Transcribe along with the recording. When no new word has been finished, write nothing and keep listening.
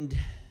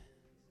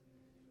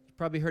You've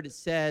probably heard it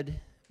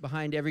said,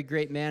 behind every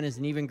great man is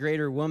an even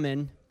greater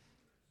woman.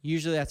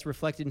 Usually that's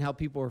reflected in how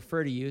people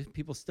refer to you.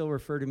 People still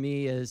refer to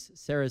me as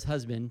Sarah's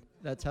husband.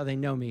 That's how they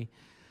know me.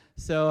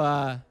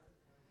 So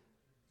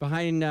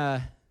behind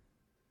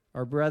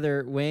our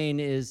brother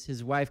Wayne is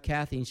his wife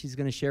Kathy, and she's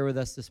going to share with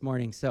us this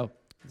morning. So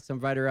let's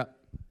invite her up.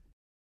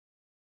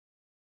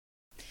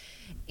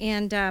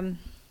 And I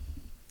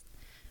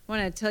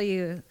want to tell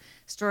you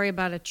a story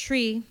about a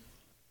tree.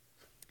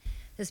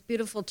 This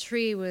beautiful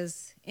tree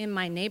was in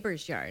my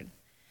neighbor's yard,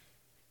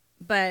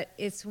 but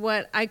it's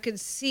what I could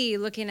see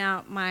looking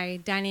out my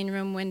dining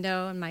room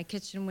window and my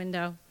kitchen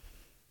window.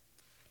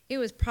 It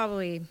was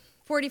probably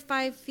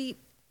 45 feet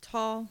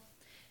tall.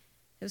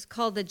 It was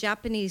called the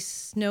Japanese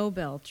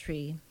snowbell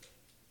tree,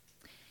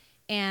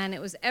 and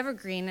it was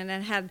evergreen, and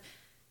it had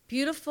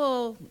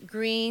beautiful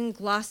green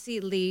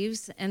glossy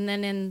leaves, and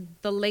then in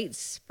the late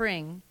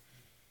spring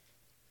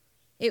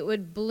it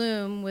would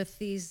bloom with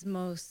these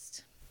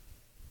most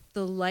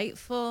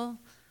delightful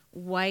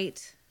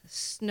white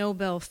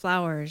snowbell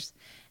flowers.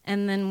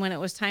 And then when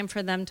it was time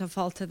for them to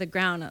fall to the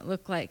ground, it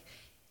looked like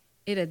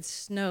it had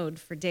snowed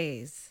for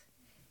days.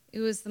 It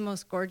was the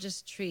most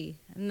gorgeous tree.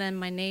 And then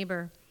my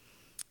neighbor,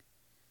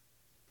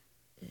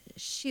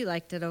 she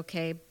liked it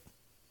okay.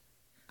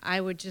 I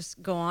would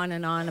just go on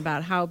and on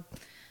about how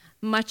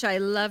much I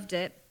loved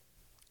it.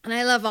 And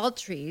I love all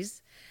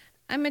trees.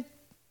 I'm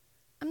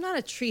not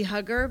a tree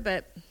hugger,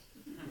 but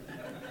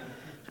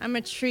I'm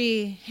a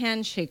tree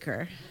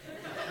handshaker.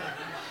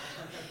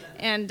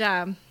 And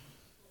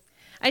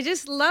I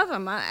just love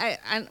them.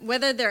 I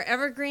whether they're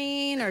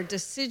evergreen or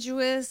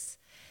deciduous,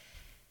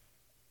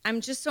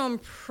 I'm just so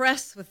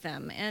impressed with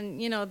them.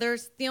 And, you know,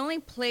 there's the only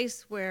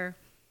place where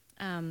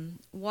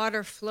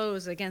water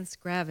flows against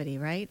gravity,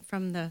 right?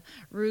 From the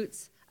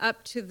roots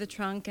up to the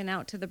trunk and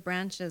out to the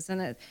branches.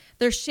 And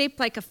they're shaped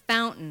like a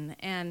fountain,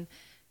 and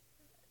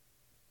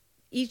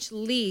each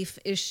leaf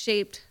is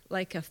shaped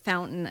like a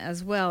fountain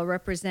as well,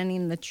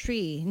 representing the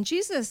tree. And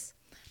Jesus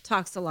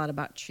talks a lot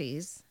about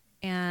trees,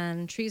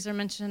 and trees are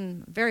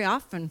mentioned very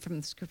often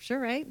from the scripture,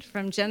 right?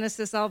 From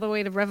Genesis all the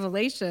way to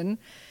Revelation.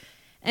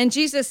 And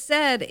Jesus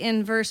said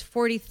in verse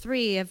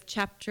 43 of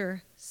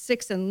chapter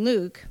 6 in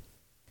Luke,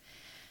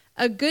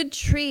 "A good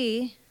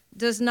tree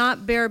does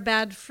not bear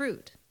bad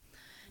fruit,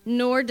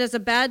 nor does a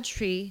bad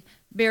tree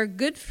bear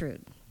good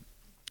fruit.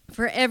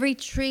 For every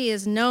tree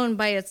is known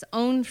by its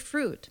own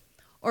fruit,"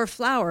 or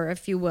flower,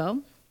 if you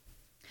will.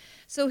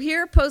 So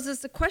here poses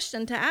the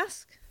question to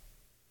ask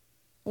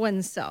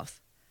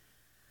oneself.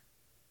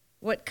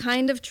 What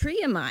kind of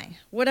tree am I?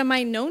 What am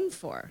I known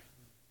for?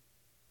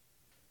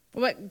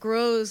 What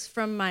grows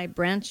from my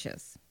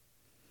branches?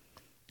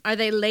 Are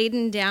they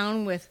laden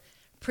down with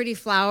pretty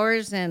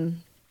flowers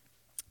and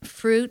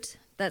fruit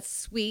that's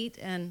sweet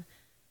and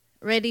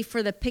ready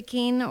for the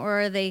picking,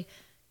 or are they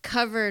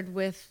covered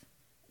with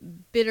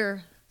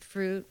bitter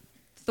fruit,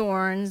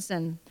 thorns,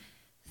 and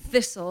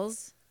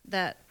thistles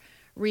that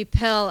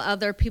repel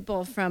other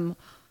people from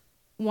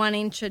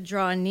wanting to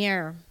draw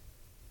near?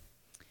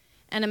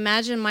 And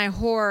imagine my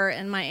horror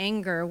and my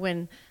anger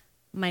when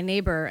my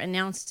neighbor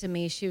announced to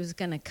me she was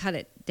going to cut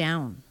it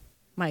down,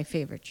 my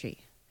favorite tree.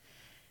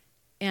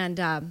 And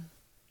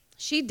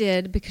she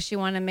did because she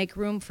wanted to make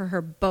room for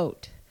her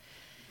boat,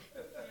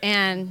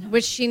 and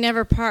which she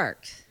never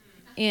parked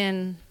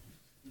in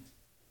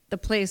the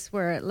place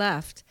where it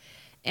left.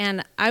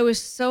 And I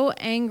was so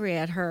angry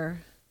at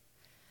her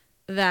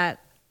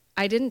that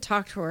I didn't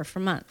talk to her for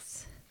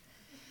months.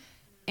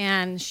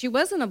 And she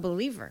wasn't a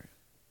believer.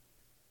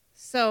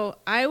 So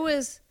I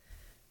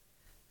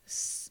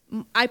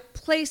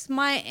placed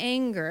my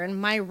anger and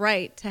my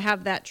right to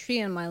have that tree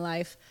in my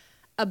life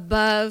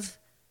above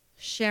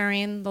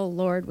sharing the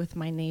Lord with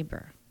my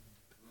neighbor.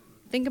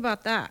 Think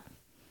about that.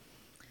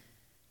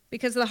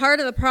 Because the heart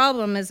of the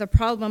problem is a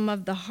problem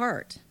of the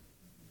heart.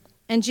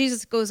 And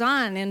Jesus goes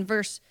on in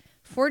verse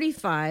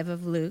 45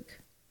 of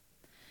Luke,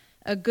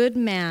 "A good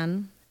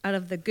man out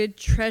of the good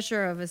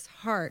treasure of his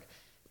heart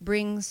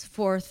brings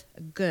forth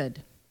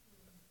good.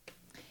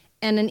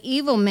 And an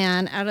evil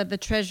man out of the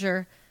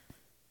treasure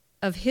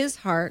of his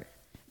heart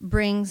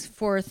brings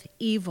forth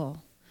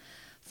evil.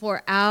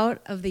 For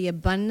out of the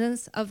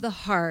abundance of the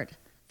heart,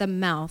 the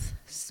mouth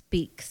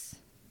speaks."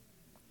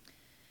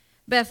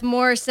 Beth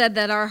Moore said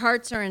that our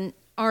hearts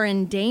are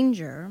in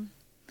danger,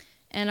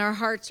 and our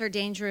hearts are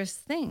dangerous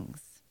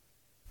things.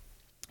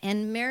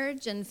 And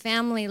marriage and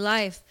family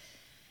life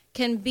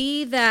can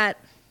be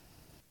that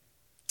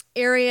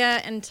area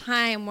and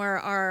time where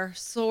our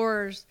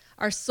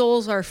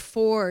souls are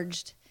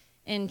forged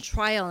in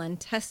trial and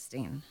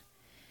testing.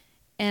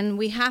 And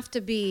we have to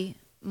be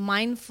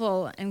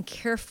mindful and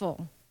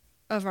careful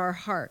of our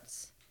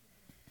hearts.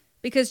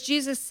 Because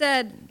Jesus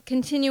said,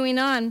 continuing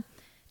on,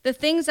 "The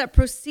things that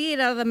proceed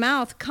out of the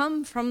mouth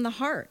come from the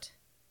heart.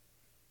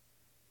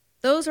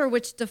 Those are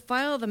which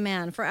defile the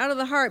man, for out of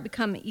the heart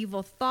become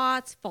evil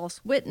thoughts,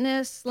 false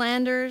witness,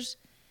 slanders.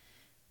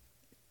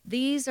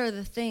 These are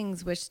the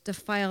things which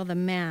defile the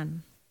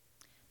man."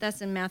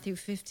 That's in Matthew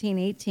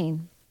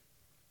 15:18.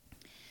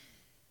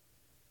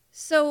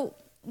 So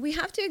we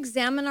have to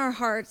examine our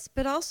hearts,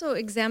 but also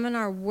examine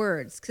our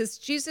words, because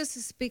Jesus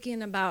is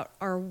speaking about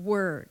our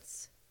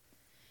words.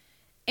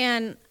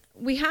 And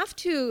we have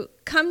to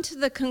come to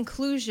the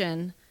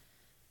conclusion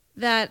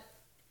that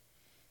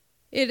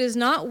it is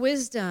not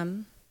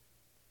wisdom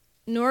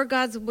nor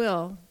God's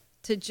will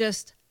to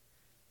just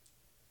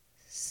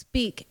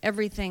speak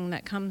everything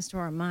that comes to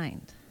our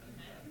mind.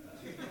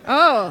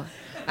 Oh,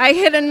 I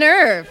hit a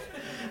nerve.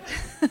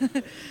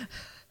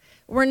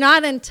 We're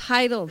not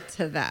entitled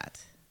to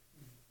that,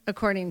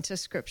 according to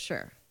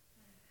Scripture.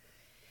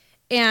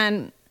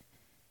 And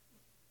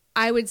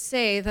I would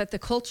say that the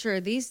culture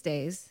these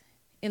days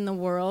in the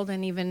world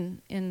and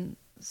even in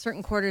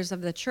certain quarters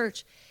of the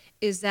church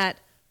is that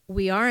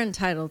we are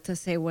entitled to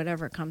say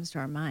whatever comes to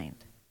our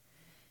mind.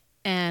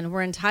 And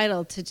we're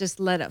entitled to just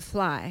let it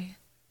fly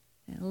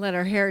and let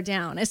our hair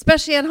down,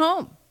 especially at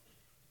home,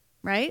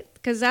 right?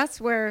 Because that's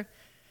where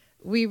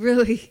we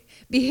really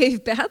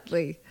behave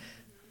badly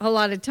a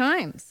lot of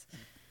times.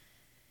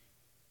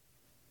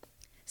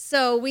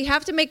 So we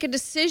have to make a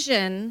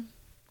decision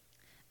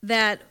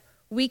that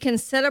we can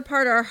set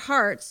apart our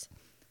hearts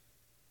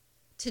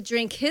to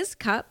drink his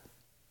cup,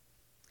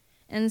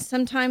 and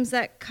sometimes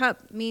that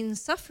cup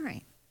means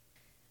suffering.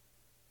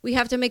 We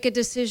have to make a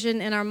decision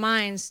in our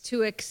minds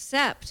to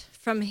accept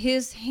from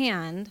his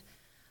hand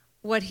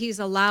what he's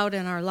allowed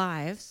in our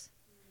lives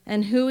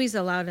and who he's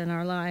allowed in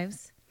our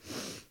lives.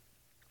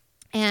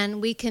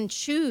 And we can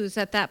choose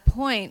at that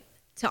point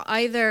to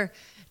either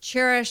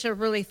cherish a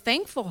really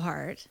thankful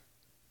heart,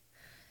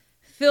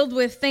 filled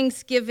with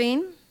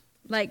thanksgiving,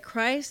 like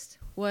Christ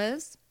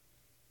was,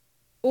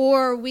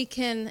 or we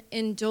can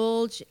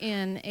indulge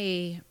in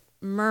a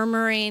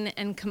murmuring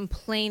and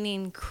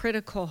complaining,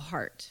 critical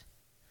heart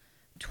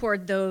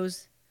toward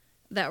those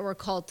that we're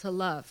called to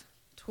love,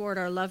 toward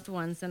our loved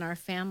ones and our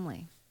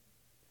family.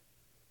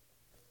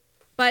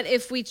 But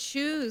if we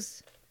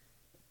choose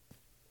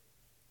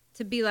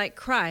to be like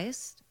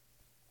Christ,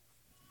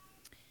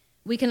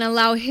 we can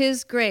allow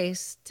his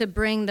grace to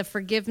bring the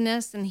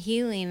forgiveness and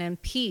healing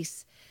and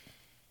peace.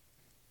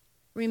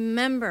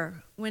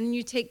 Remember, when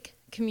you take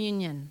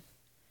communion,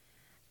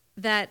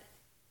 that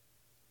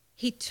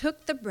he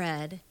took the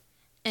bread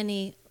and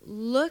he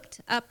looked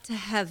up to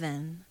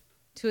heaven,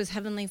 to his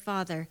heavenly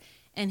Father,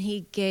 and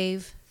he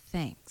gave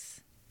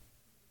thanks.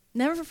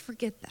 Never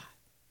forget that.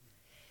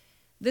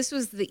 This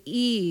was the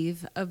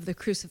eve of the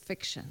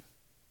crucifixion.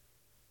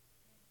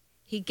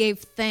 He gave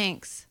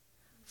thanks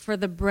for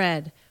the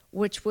bread,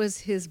 which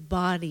was his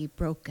body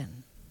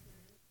broken.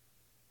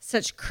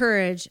 Such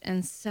courage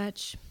and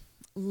such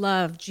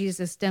love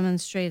Jesus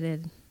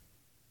demonstrated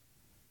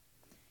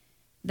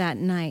that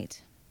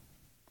night.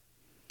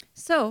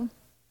 So,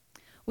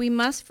 we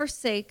must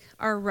forsake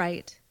our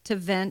right to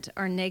vent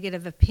our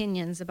negative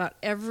opinions about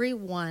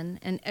everyone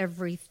and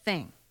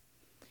everything.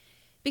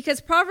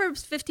 Because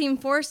Proverbs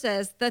 15:4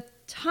 says, the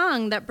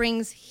tongue that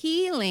brings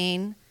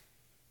healing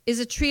is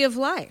a tree of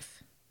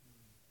life.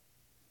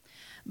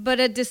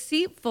 But a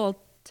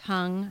deceitful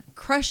tongue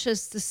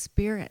crushes the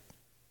spirit.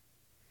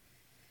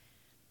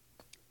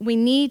 We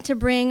need to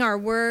bring our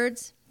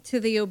words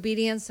to the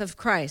obedience of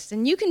Christ.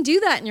 And you can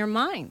do that in your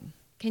mind,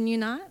 can you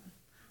not?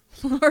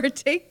 Lord,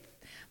 take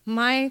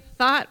my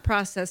thought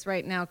process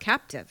right now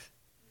captive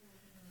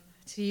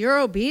to your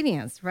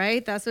obedience,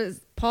 right? That's what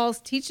Paul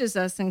teaches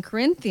us in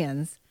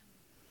Corinthians.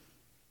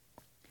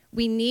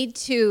 We need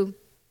to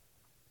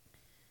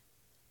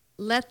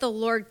let the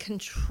Lord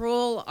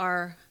control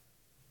our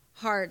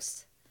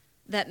hearts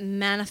that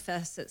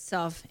manifests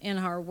itself in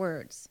our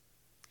words.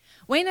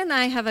 Wayne and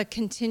I have a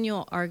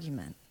continual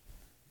argument.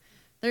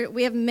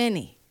 We have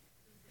many.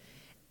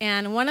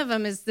 And one of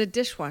them is the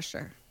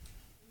dishwasher.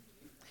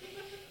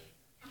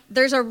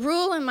 There's a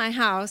rule in my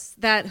house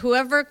that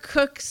whoever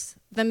cooks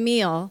the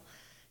meal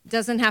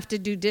doesn't have to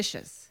do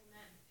dishes.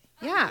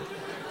 Yeah.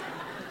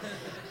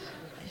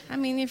 I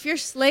mean, if you're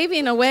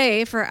slaving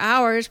away for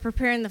hours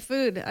preparing the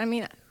food, I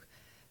mean,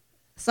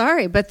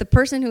 sorry, but the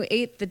person who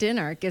ate the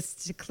dinner gets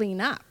to clean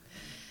up.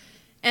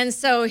 And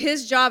so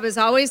his job has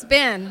always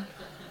been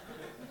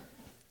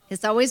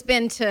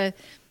to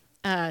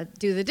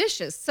do the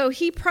dishes. So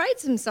he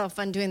prides himself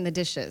on doing the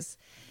dishes.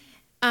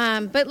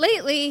 But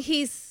lately,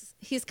 he's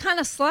kind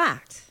of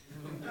slacked.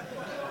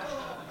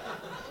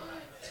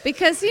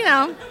 Because, you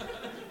know,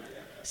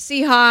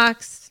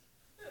 Seahawks,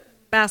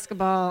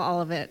 basketball,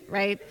 all of it,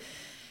 right?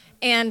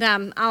 And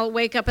I'll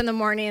wake up in the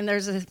morning and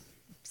there's a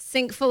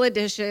sink full of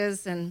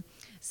dishes. And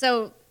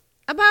so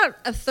about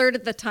a third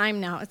of the time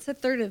now, it's a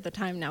third of the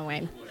time now,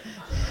 Wayne,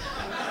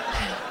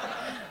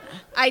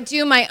 I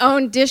do my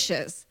own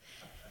dishes.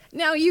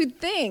 Now you'd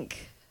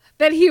think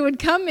that he would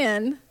come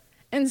in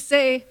and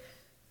say,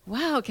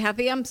 wow,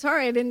 Kathy, I'm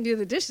sorry I didn't do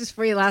the dishes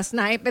for you last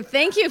night, but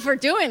thank you for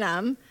doing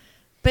them.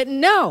 But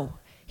no,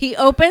 he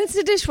opens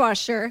the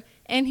dishwasher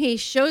and he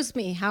shows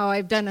me how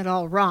I've done it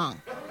all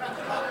wrong.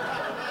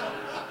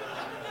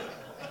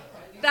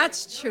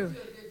 That's true.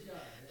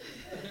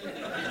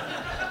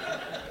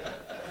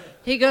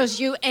 He goes,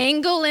 you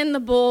angle in the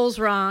bowls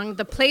wrong.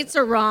 The plates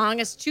are wrong.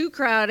 It's too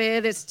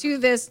crowded. It's too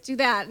this, too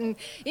that. And,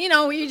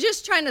 you're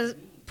just trying to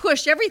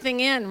push everything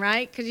in,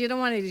 right? Because you don't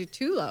want to do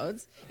 2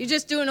 loads. You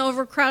just do an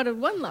overcrowded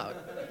 1 load.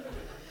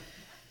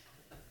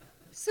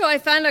 So I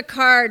found a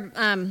card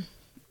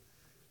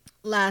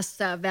last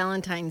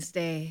Valentine's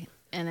Day,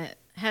 and it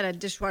had a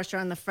dishwasher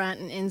on the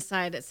front, and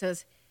inside it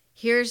says,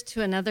 here's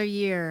to another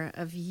year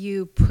of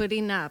you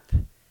putting up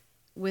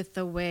with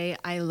the way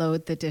I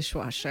load the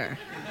dishwasher.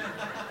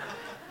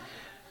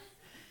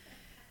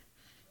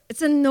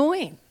 It's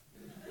annoying.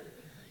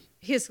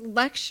 His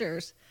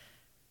lectures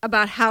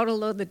about how to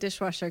load the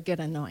dishwasher get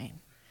annoying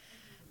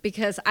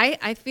because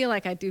I feel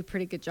like I do a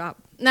pretty good job.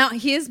 Now,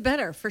 he is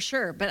better for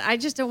sure, but I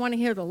just don't want to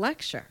hear the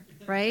lecture,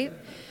 right?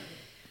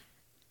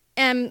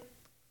 And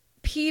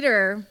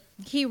Peter,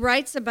 he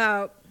writes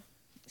about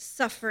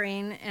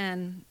suffering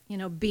and,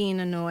 being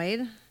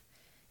annoyed.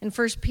 In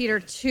 1 Peter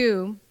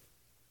 2,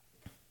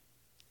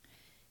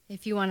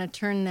 if you want to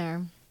turn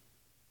there.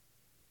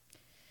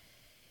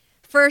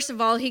 First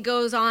of all, he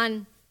goes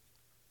on,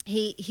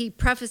 he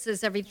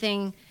prefaces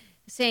everything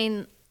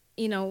saying,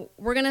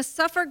 we're going to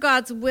suffer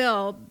God's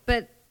will,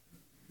 but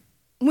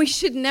we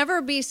should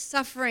never be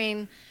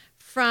suffering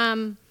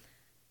from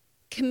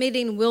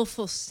committing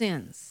willful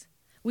sins.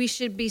 We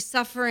should be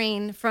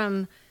suffering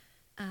from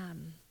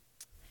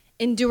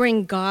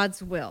enduring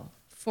God's will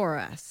for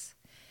us.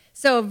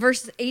 So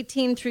verses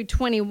 18 through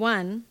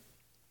 21,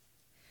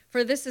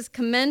 for this is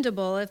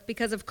commendable if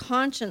because of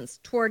conscience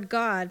toward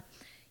God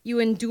you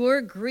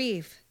endure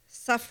grief,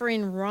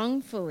 suffering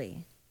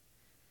wrongfully.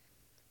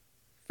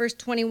 Verse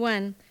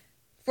 21,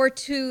 for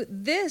to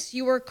this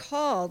you were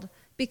called,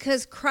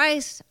 because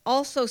Christ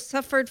also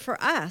suffered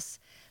for us,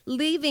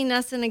 leaving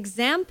us an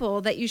example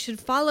that you should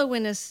follow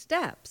in his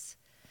steps,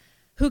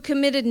 who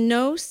committed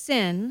no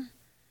sin,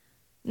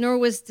 nor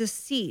was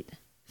deceit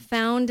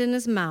found in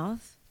his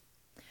mouth,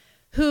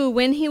 who,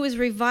 when he was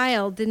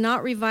reviled, did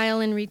not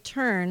revile in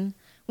return.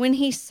 When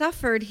he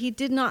suffered, he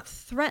did not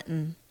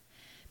threaten,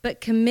 but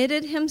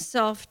committed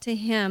himself to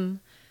him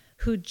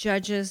who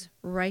judges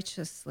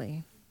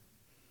righteously.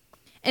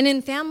 And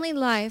in family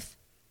life,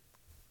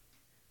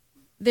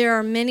 there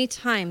are many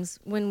times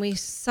when we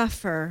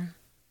suffer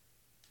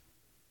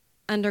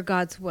under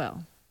God's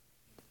will.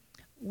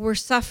 We're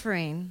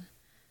suffering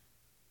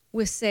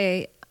with,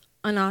 say,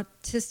 an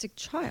autistic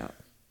child.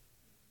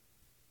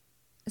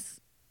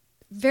 It's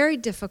very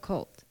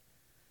difficult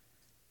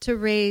to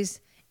raise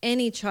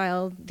any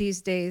child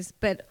these days,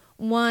 but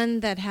one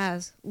that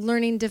has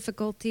learning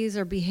difficulties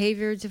or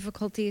behavior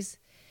difficulties,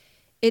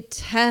 it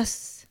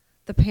tests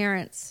the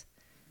parents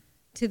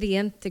to the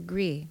nth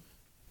degree.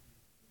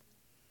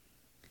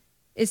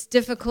 It's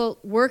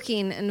difficult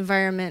working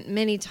environment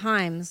many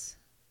times.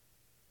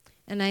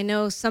 And I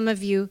know some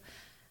of you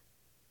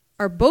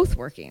are both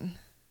working.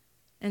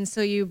 And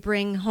so you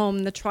bring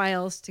home the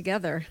trials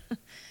together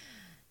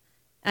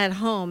at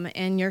home,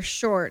 and you're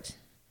short,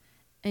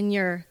 and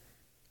you're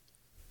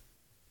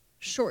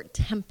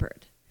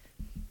short-tempered.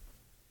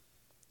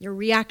 You're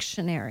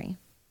reactionary.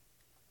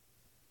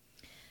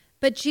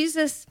 But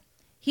Jesus,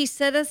 he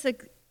set us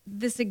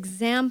this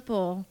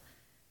example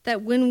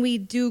that when we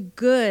do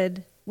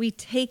good, we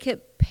take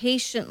it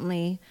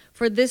patiently,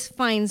 for this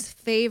finds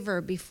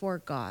favor before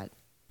God.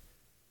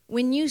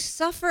 When you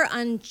suffer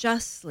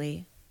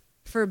unjustly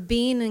for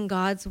being in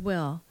God's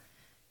will,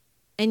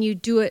 and you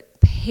do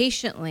it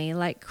patiently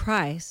like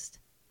Christ,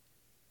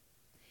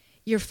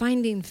 you're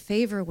finding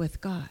favor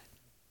with God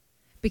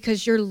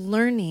because you're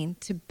learning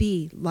to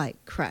be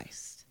like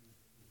Christ.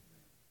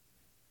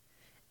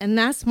 And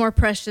that's more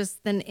precious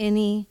than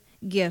any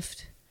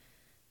gift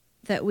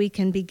that we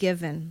can be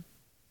given.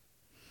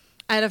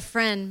 I had a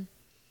friend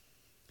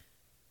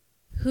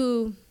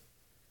who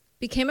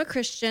became a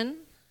Christian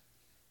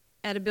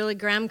at a Billy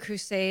Graham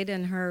crusade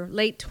in her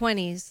late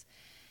 20s.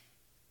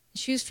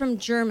 She was from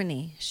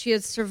Germany. She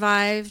had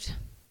survived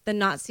the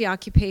Nazi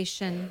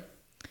occupation.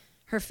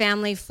 Her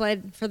family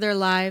fled for their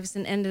lives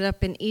and ended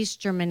up in East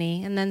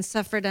Germany, and then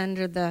suffered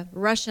under the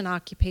Russian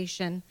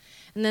occupation.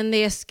 And then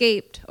they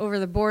escaped over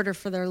the border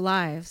for their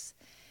lives.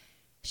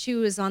 She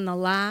was on the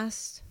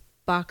last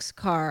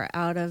boxcar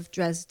out of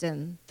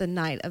Dresden the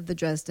night of the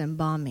Dresden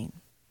bombing.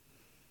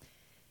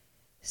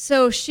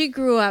 So she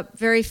grew up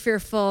very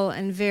fearful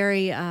and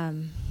very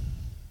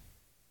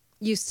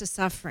used to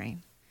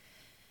suffering.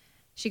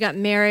 She got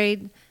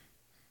married.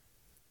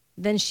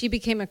 Then she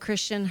became a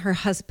Christian. Her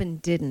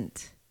husband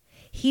didn't.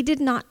 He did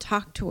not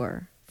talk to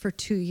her for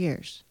 2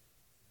 years.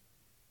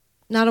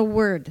 Not a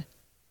word.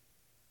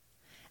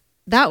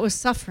 That was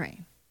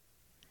suffering.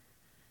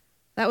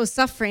 That was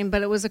suffering,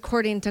 but it was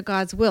according to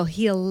God's will.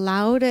 He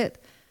allowed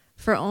it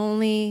for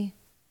only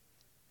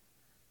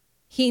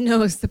He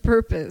knows the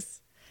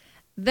purpose.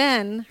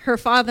 Then her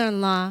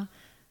father-in-law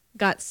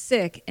got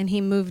sick, and he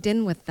moved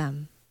in with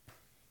them.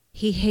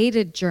 He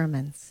hated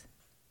Germans.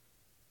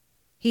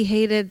 He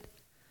hated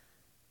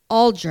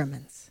all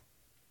Germans,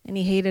 and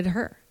he hated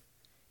her.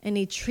 And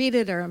he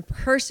treated her and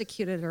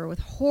persecuted her with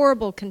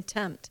horrible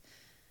contempt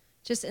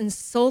just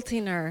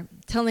insulting her,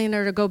 telling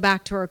her to go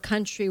back to her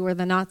country where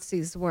the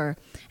Nazis were.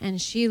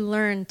 And she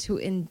learned to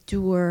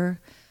endure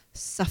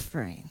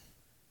suffering.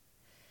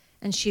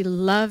 And she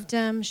loved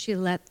him. She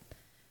let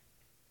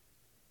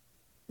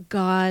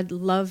God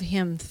love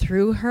him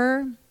through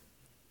her.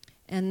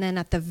 And then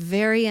at the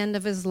very end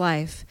of his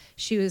life,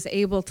 she was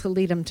able to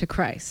lead him to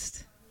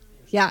Christ.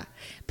 Yeah.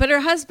 But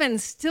her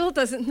husband still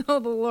doesn't know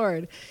the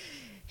Lord.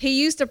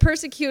 He used to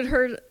persecute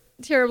her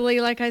terribly,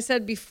 like I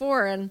said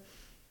before, and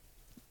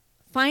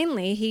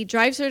finally, he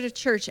drives her to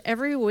church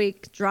every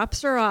week,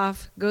 drops her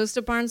off, goes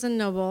to Barnes &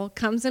 Noble,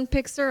 comes and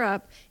picks her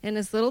up in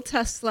his little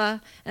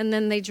Tesla, and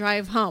then they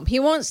drive home. He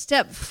won't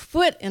step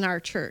foot in our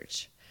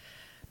church,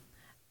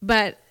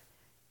 but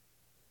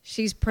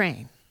she's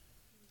praying.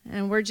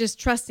 And we're just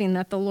trusting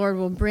that the Lord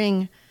will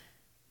bring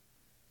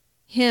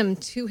him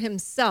to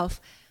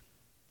himself.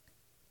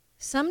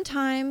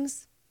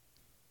 Sometimes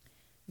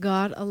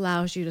God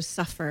allows you to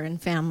suffer in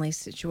family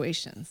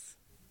situations.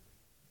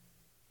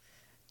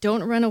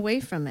 Don't run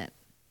away from it.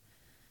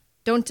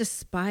 Don't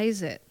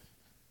despise it.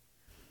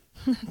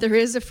 There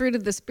is a fruit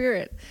of the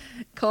Spirit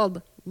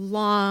called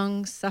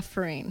long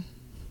suffering.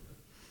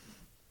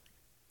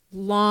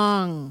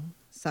 Long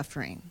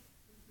suffering.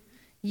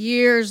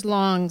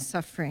 Years-long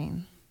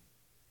suffering.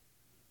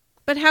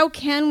 But how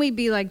can we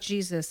be like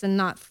Jesus and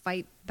not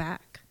fight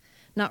back,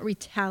 not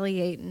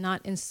retaliate,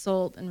 not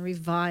insult and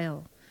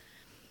revile?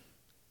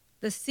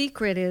 The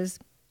secret is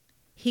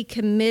he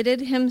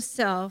committed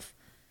himself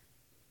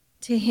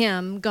to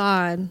him,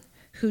 God,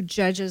 who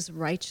judges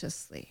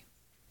righteously.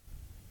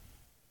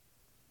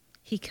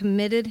 He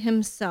committed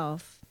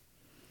himself.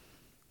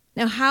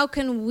 Now, how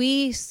can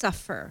we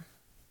suffer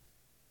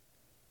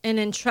and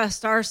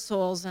entrust our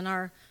souls and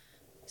our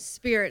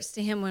spirits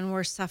to him when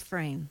we're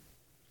suffering?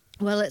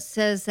 Well, it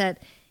says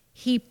that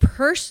he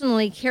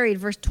personally carried,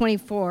 verse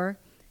 24,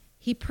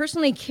 he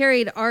personally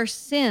carried our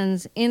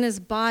sins in his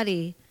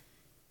body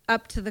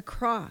up to the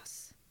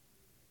cross,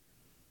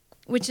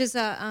 which is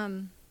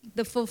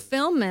the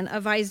fulfillment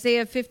of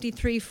Isaiah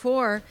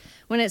 53:4,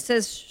 when it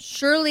says,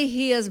 surely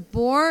he has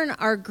borne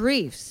our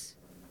griefs.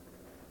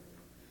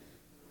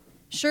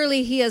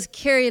 Surely he has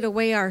carried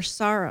away our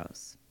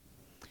sorrows.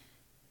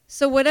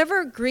 So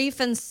whatever grief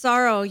and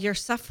sorrow your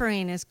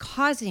suffering is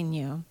causing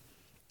you,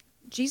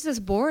 Jesus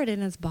bore it in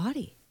his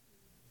body.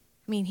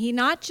 I mean,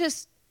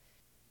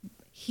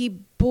 he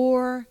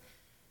bore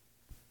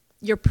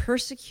your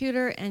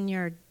persecutor and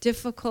your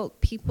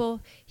difficult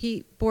people.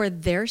 He bore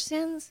their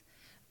sins,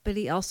 but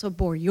he also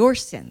bore your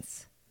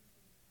sins.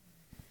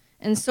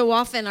 And so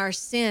often our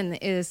sin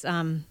is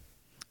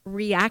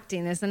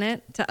reacting, isn't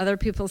it, to other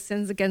people's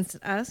sins against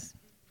us?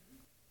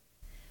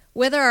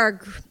 Whether our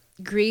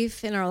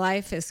grief in our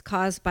life is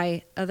caused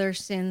by other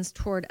sins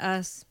toward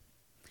us,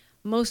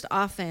 most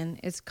often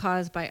it's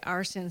caused by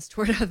our sins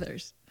toward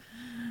others.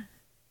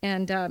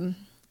 And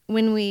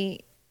when we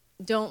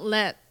don't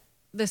let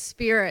the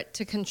Spirit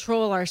to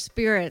control our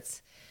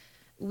spirits,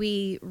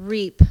 we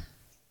reap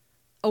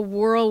a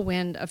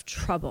whirlwind of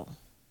trouble.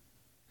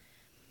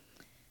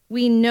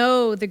 We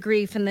know the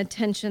grief and the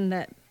tension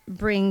that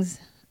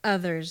brings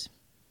others.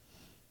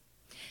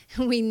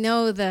 We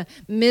know the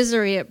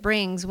misery it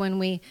brings when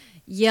we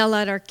yell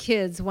at our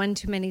kids one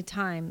too many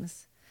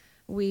times.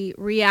 We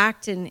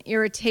react in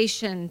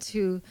irritation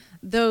to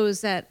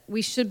those that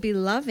we should be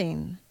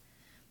loving.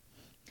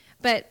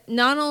 But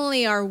not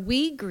only are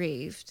we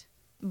grieved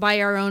by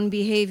our own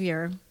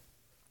behavior,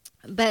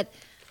 but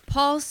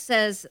Paul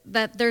says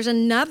that there's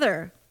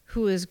another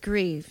who is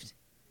grieved.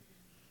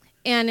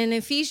 And in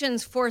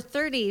Ephesians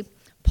 4:30,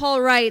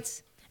 Paul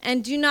writes,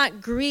 and do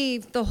not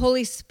grieve the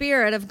Holy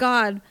Spirit of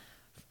God,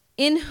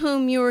 in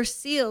whom you are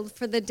sealed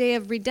for the day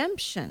of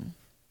redemption.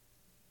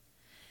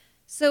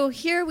 So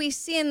here we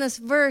see in this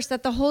verse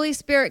that the Holy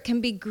Spirit can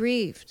be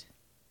grieved.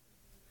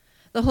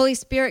 The Holy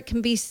Spirit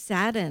can be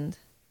saddened.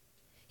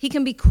 He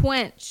can be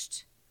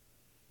quenched.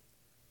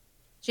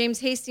 James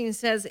Hastings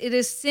says, it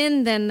is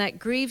sin then that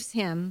grieves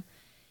him,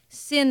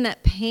 sin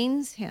that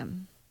pains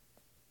him.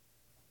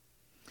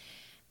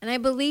 And I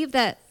believe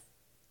that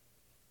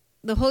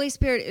the Holy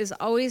Spirit is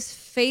always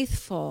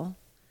faithful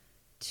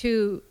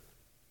to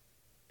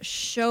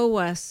show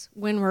us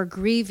when we're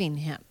grieving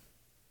him.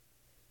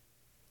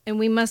 And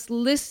we must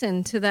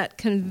listen to that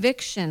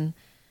conviction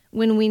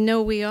when we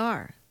know we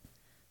are.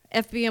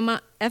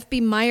 F.B.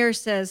 Meyer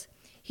says,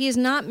 he is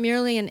not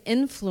merely an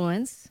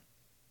influence,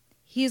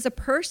 he is a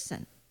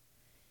person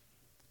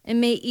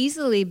and may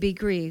easily be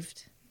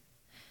grieved.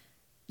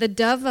 The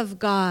dove of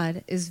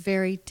God is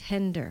very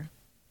tender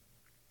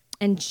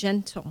and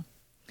gentle.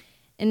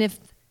 And if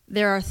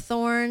there are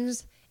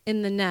thorns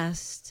in the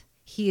nest,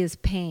 he is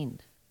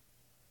pained.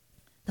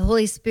 The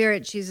Holy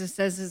Spirit, Jesus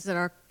says,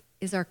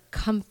 is our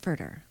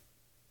comforter.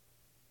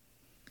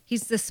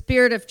 He's the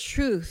Spirit of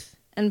truth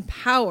and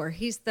power.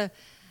 He's the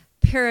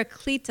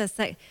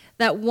Paracletus,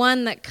 that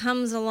one that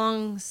comes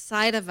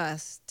alongside of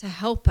us to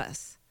help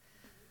us,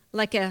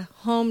 like a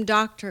home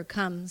doctor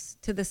comes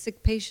to the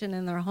sick patient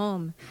in their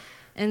home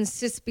and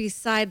sits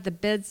beside the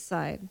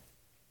bedside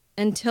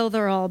until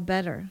they're all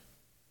better.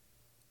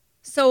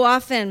 So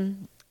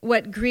often,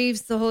 what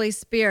grieves the Holy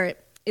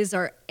Spirit is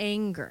our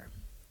anger.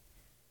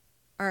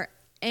 Our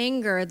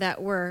anger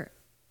that we're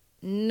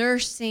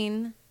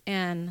nursing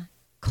and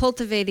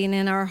cultivating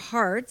in our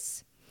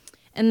hearts,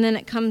 and then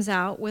it comes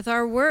out with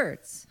our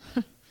words.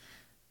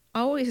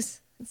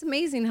 Always, it's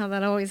amazing how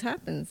that always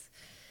happens.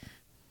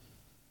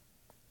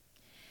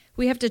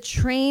 We have to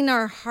train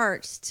our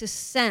hearts to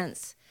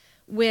sense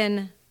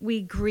when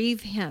we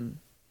grieve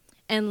him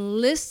and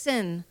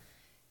listen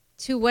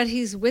to what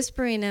he's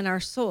whispering in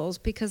our souls,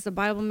 because the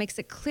Bible makes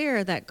it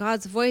clear that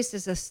God's voice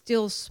is a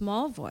still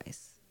small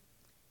voice.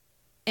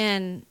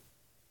 And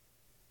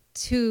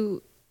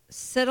to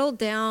settle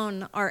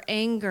down our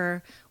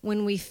anger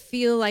when we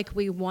feel like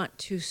we want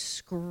to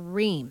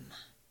scream.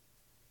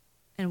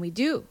 And we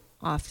do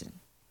often.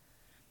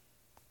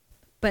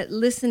 But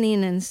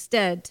listening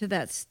instead to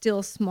that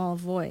still small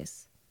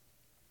voice.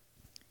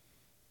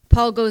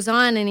 Paul goes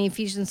on in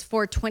Ephesians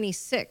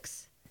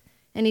 4:26,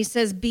 and he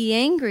says, "Be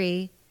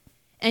angry,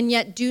 and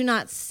yet do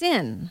not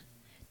sin.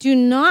 Do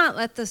not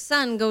let the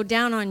sun go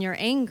down on your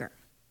anger."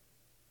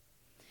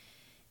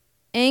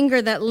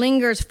 Anger that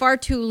lingers far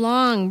too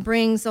long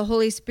brings the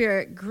Holy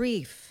Spirit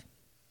grief.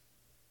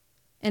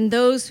 And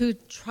those who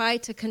try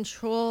to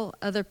control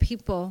other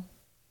people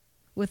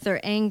with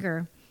their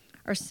anger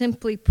are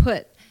simply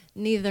put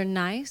neither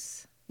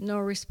nice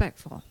nor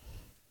respectful.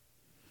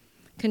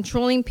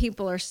 Controlling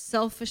people are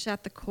selfish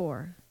at the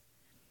core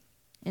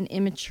and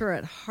immature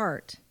at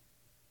heart.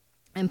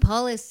 And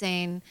Paul is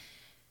saying,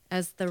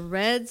 as the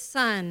red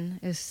sun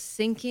is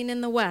sinking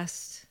in the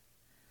west,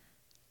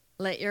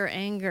 let your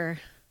anger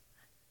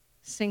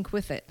sink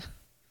with it.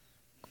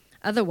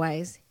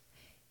 Otherwise,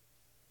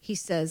 he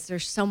says,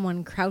 there's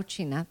someone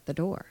crouching at the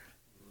door.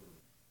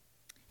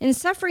 In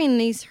suffering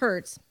these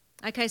hurts,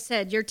 like I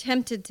said, you're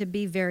tempted to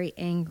be very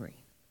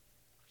angry.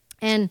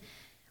 And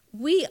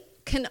we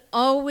can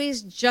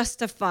always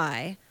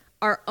justify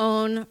our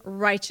own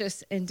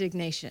righteous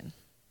indignation.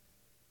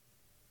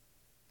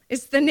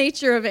 It's the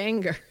nature of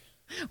anger.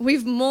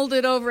 We've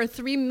molded over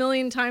 3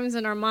 million times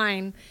in our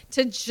mind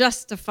to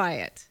justify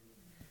it,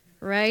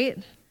 right?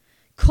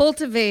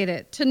 Cultivate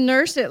it, to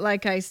nurse it,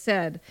 like I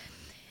said.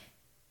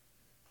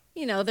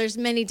 You know, there's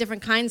many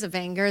different kinds of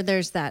anger.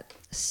 There's that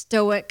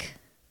stoic,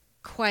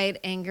 quiet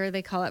anger.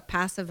 They call it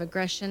passive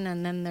aggression.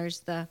 And then there's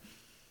the,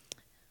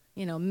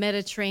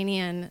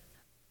 Mediterranean,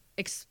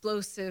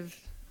 explosive,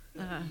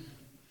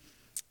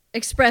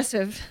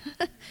 expressive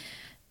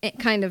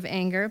kind of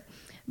anger.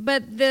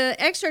 But the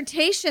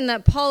exhortation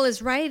that Paul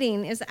is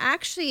writing is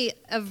actually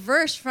a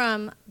verse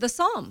from the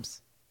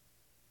Psalms.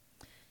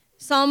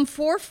 Psalm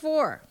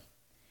 4:4.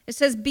 It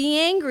says, "Be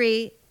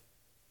angry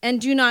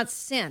and do not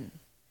sin.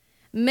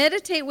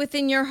 Meditate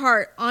within your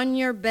heart on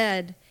your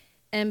bed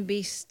and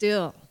be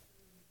still."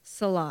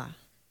 Selah.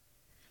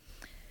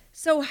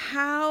 So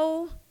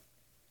how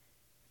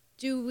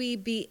do we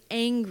be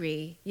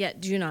angry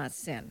yet do not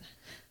sin?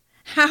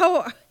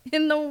 How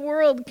in the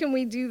world can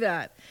we do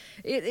that?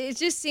 It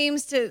just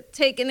seems to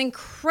take an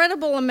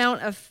incredible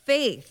amount of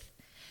faith.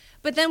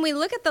 But then we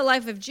look at the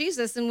life of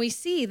Jesus and we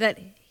see that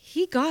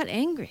he got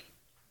angry.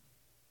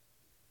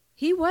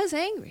 He was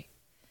angry.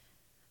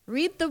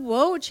 Read the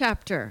woe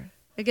chapter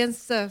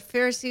against the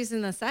Pharisees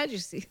and the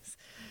Sadducees.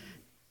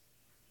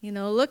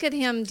 Look at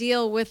him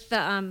deal with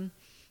the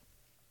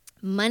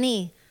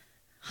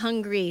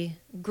money-hungry,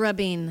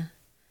 grubbing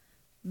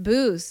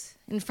booze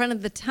in front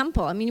of the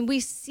temple. I mean, we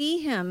see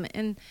him,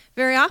 and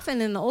very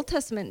often in the Old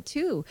Testament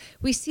too,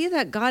 we see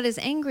that God is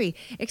angry,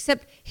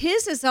 except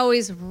his is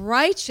always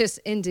righteous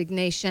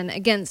indignation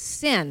against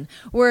sin,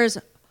 whereas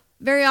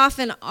very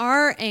often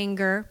our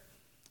anger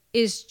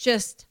is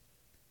just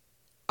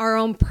our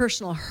own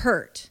personal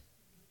hurt.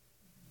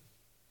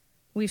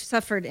 We've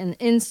suffered an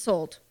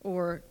insult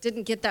or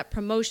didn't get that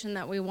promotion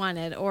that we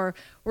wanted or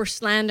were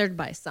slandered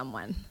by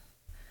someone.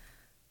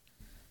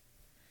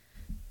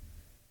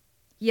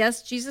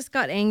 Yes, Jesus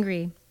got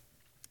angry,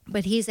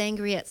 but he's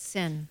angry at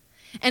sin.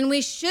 And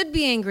we should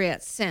be angry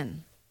at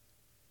sin.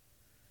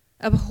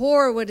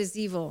 Abhor what is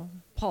evil,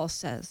 Paul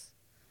says.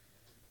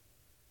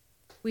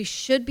 We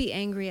should be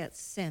angry at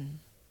sin.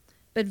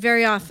 But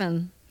very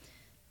often,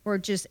 we're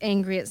just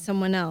angry at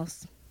someone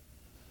else.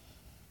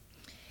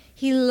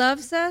 He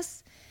loves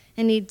us,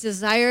 and he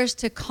desires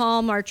to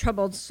calm our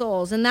troubled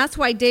souls. And that's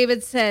why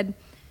David said,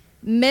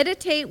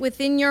 meditate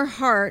within your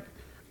heart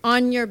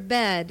on your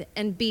bed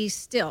and be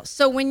still.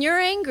 So when you're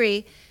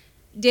angry,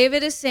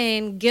 David is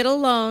saying, get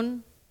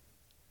alone,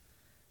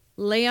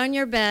 lay on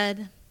your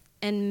bed,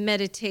 and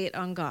meditate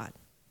on God.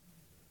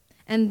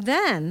 And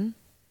then,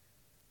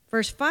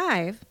 verse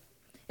 5,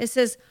 it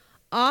says,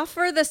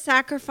 offer the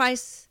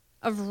sacrifice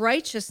of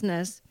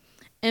righteousness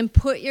and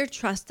put your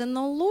trust in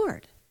the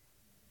Lord.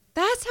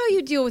 That's how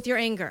you deal with your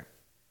anger.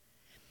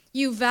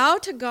 You vow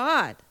to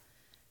God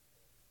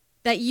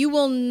that you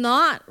will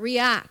not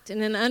react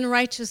in an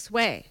unrighteous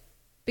way,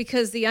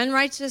 because the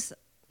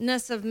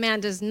unrighteousness of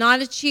man does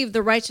not achieve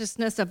the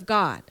righteousness of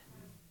God.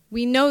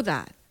 We know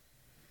that.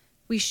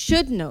 We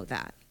should know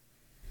that.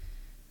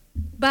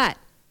 But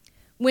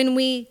when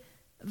we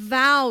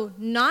vow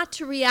not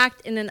to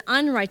react in an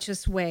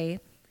unrighteous way,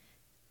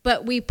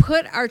 but we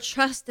put our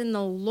trust in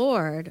the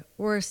Lord,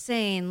 we're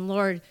saying,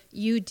 Lord,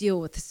 you deal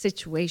with the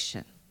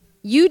situation.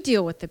 You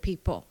deal with the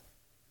people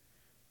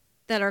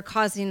that are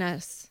causing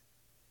us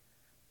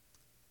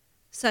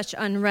such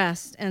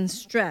unrest and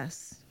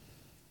stress.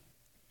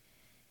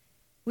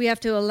 We have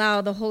to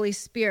allow the Holy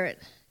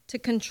Spirit to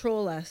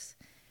control us,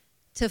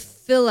 to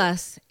fill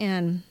us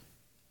and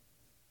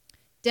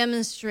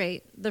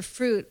demonstrate the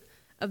fruit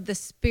of the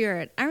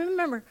Spirit. I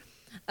remember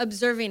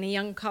observing a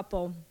young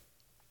couple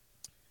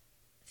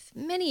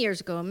many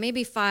years ago,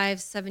 maybe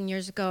 5-7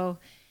 years ago,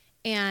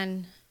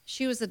 and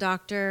she was a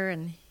doctor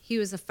and he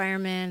was a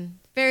fireman.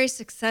 Very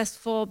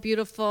successful,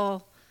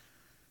 beautiful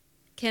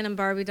Ken and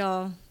Barbie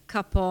doll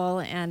couple,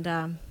 and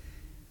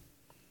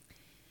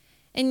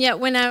yet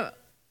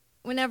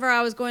whenever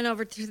I was going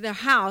over to their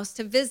house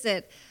to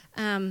visit,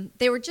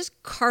 they were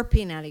just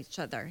carping at each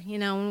other. You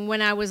know, and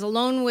when I was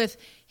alone with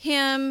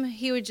him,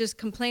 he would just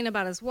complain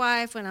about his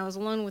wife. When I was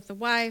alone with the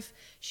wife,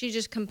 she'd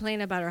just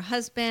complain about her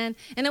husband.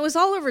 And it was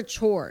all over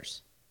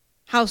chores,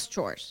 house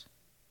chores.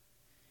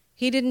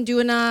 He didn't do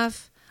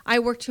enough. I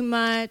work too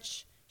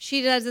much.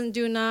 She doesn't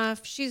do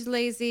enough. She's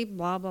lazy,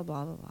 blah, blah,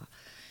 blah, blah, blah.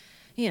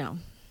 You know,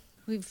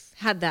 we've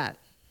had that.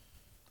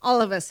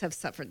 All of us have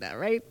suffered that,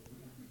 right?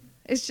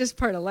 It's just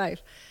part of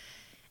life.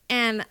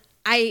 And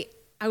I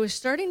was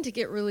starting to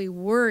get really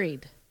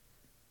worried.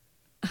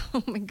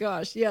 Oh my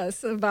gosh,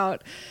 yes,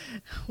 about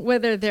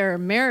whether their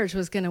marriage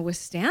was going to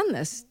withstand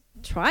this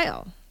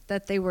trial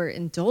that they were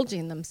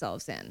indulging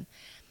themselves in.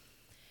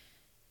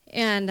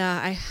 And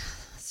I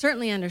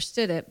certainly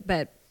understood it,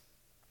 but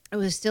it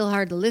was still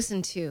hard to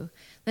listen to.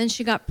 Then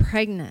she got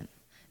pregnant.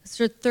 It's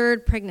her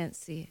third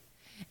pregnancy.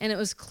 And it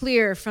was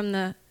clear from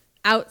the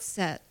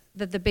outset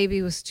that the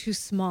baby was too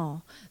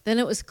small. Then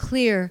it was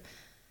clear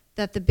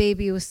that the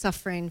baby was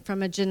suffering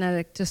from a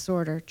genetic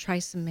disorder,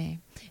 trisomy.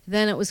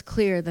 Then it was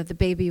clear that the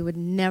baby would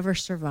never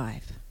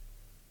survive.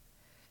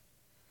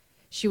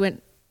 She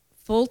went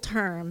full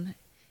term,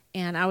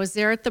 and I was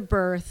there at the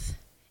birth,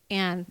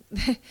 and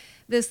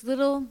this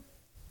little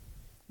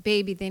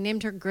baby, they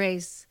named her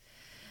Grace.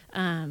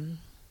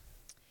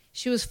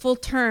 She was full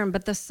term,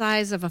 but the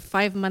size of a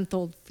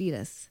 5-month-old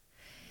fetus.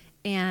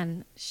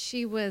 And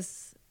she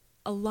was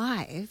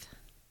alive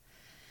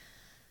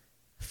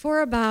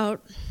for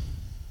about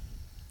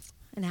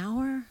an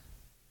hour,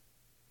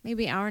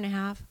 maybe an hour and a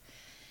half.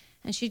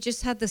 And she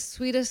just had the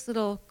sweetest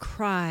little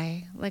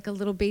cry, like a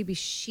little baby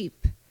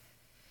sheep,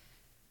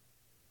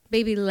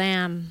 baby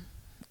lamb.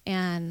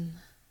 And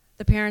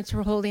the parents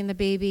were holding the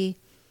baby.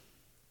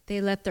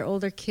 They let their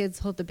older kids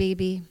hold the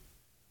baby.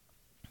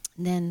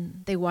 And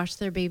then they watched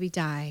their baby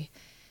die.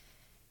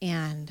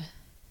 And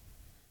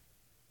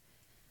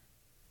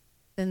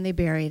then they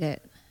buried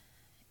it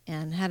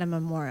and had a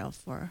memorial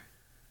for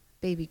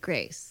baby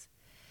Grace.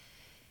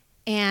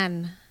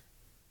 And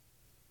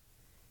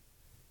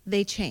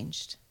they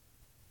changed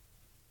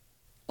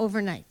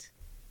overnight.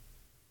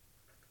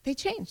 They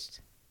changed.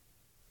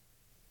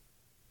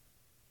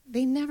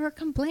 They never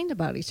complained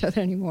about each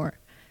other anymore.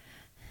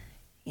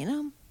 You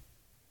know,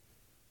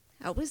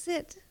 that was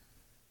it.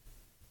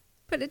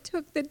 But it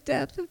took the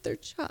death of their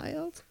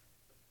child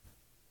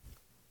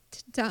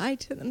to die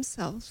to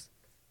themselves.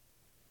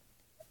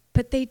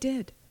 But they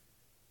did.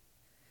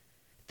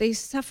 They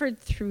suffered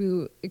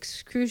through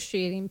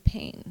excruciating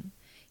pain.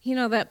 You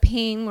know, that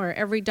pain where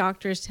every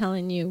doctor is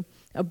telling you,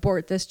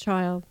 abort this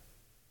child.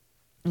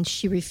 And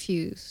she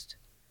refused.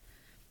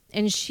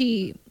 And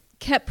she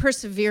kept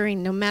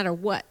persevering no matter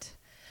what.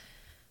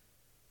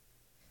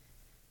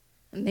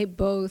 And they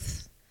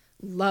both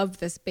loved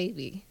this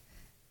baby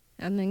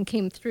and then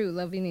came through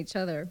loving each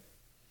other.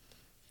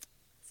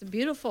 It's a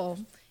beautiful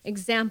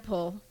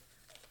example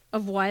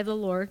of why the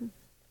Lord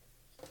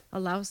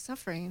allows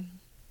suffering,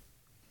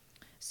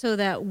 so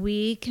that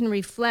we can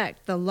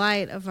reflect the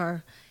light of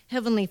our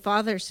Heavenly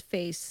Father's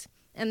face,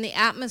 and the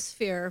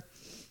atmosphere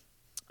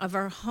of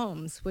our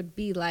homes would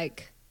be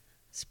like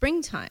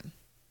springtime,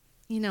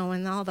 you know,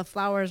 when all the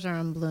flowers are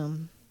in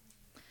bloom.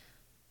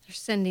 They're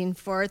sending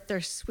forth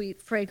their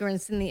sweet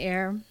fragrance in the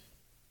air.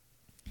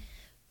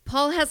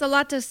 Paul has a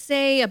lot to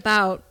say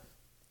about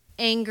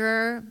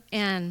anger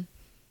and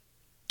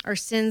our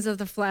sins of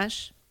the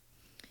flesh,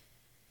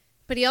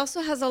 but he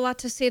also has a lot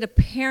to say to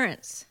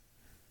parents,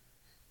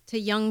 to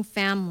young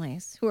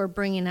families who are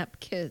bringing up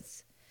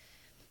kids.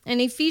 In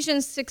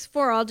Ephesians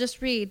 6:4, I'll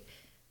just read,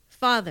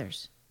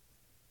 fathers,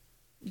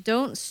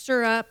 don't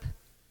stir up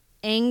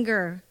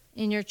anger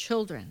in your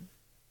children,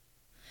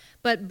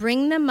 but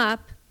bring them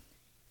up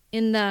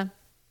in the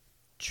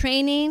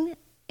training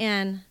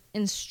and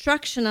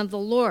instruction of the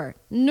Lord.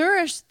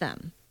 Nourish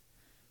them.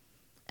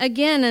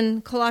 Again,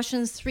 in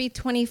Colossians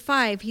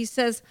 3:25, he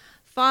says,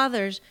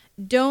 fathers,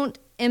 don't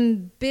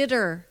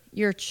embitter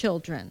your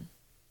children.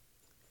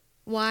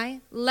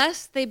 Why?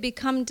 Lest they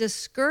become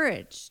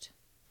discouraged,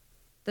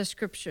 the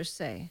scriptures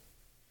say.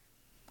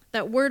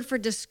 That word for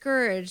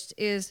discouraged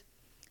is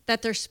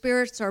that their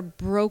spirits are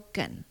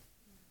broken.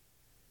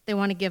 They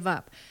want to give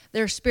up.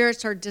 Their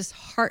spirits are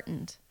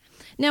disheartened.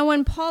 Now,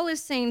 when Paul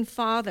is saying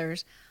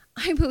fathers,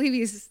 I believe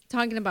he's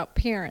talking about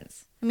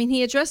parents. I mean,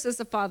 he addresses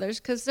the fathers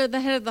because they're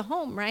the head of the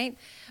home, right?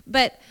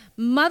 But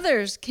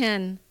mothers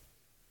can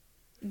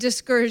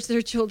discourage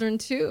their children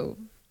too.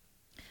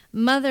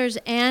 Mothers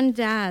and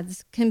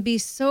dads can be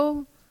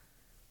so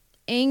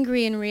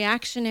angry and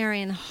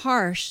reactionary and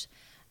harsh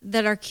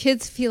that our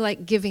kids feel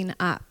like giving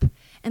up.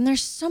 And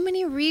there's so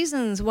many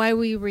reasons why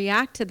we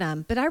react to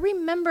them. But I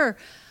remember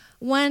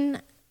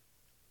one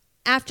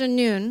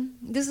afternoon,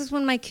 this is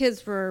when my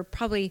kids were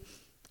probably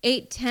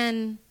 8,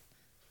 10,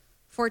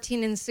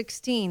 14, and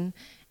 16.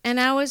 And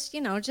I was,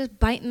 just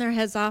biting their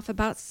heads off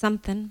about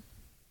something,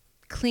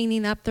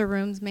 cleaning up their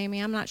rooms maybe.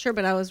 I'm not sure,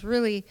 but I was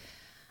really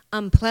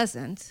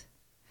unpleasant.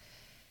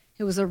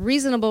 It was a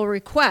reasonable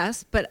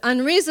request, but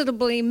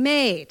unreasonably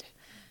made.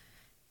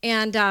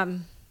 And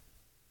the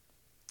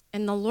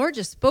Lord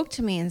just spoke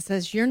to me and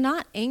says, you're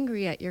not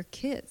angry at your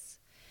kids.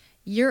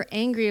 You're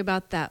angry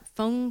about that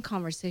phone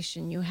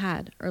conversation you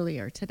had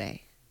earlier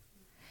today.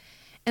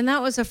 And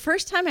that was the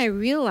first time I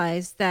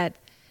realized that,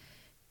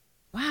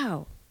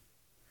 wow,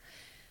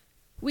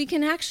 we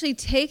can actually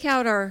take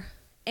out our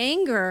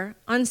anger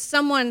on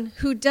someone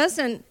who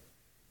doesn't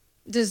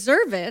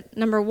deserve it,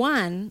 number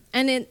one,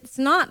 and it's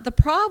not the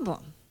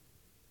problem.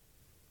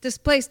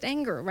 Displaced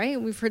anger,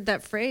 right? We've heard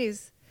that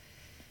phrase.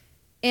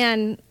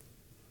 And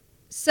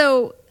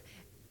so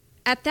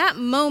at that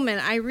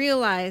moment, I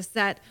realized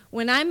that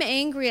when I'm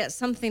angry at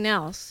something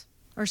else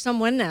or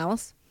someone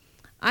else,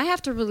 I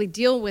have to really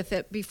deal with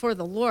it before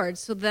the Lord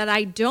so that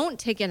I don't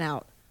take it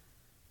out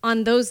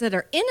on those that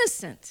are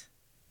innocent.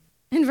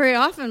 And very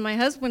often, my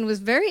husband was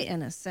very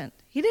innocent.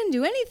 He didn't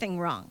do anything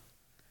wrong.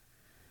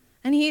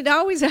 And he'd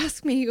always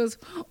ask me, he goes,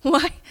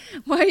 why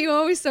are you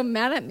always so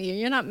mad at me?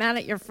 You're not mad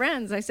at your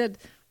friends. I said,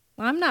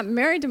 well, I'm not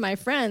married to my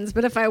friends,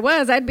 but if I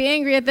was, I'd be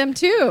angry at them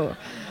too.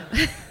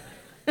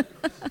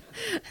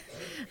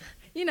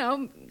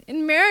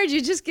 In marriage,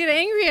 you just get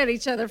angry at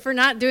each other for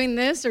not doing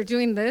this or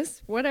doing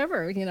this,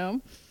 whatever,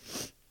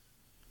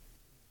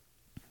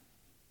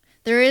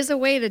 There is a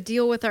way to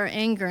deal with our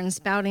anger, and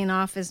spouting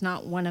off is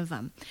not one of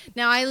them.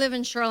 Now, I live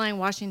in Shoreline,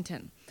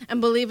 Washington,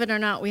 and believe it or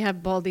not, we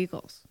have bald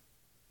eagles.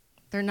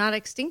 They're not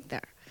extinct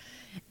there.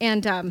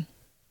 And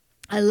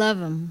I love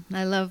them.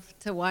 I love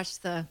to watch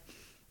the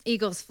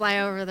eagles fly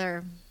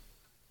over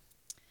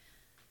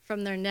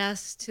from their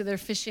nest to their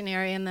fishing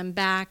area and then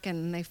back,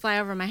 and they fly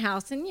over my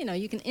house. And,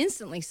 you can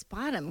instantly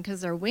spot them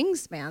because their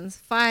wingspans,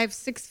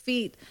 5-6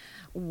 feet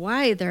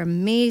wide. They're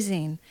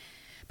amazing.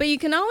 But you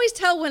can always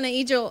tell when an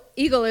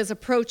eagle is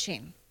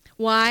approaching.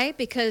 Why?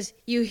 Because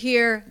you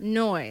hear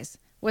noise.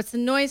 What's the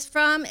noise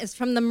from? It's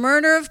from the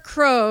murder of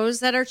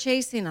crows that are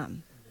chasing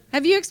them.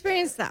 Have you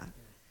experienced that?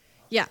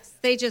 Yes.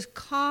 They just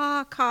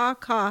caw, caw,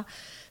 caw.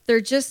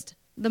 They're just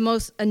the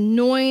most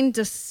annoying,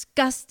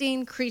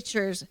 disgusting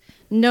creatures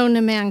known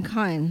to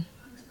mankind.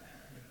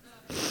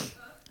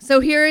 So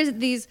here are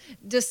these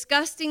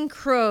disgusting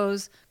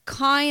crows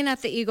cawing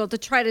at the eagle to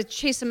try to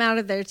chase him out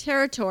of their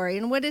territory.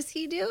 And what does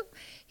he do?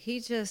 He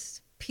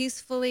just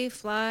peacefully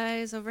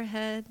flies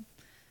overhead,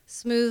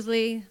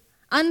 smoothly,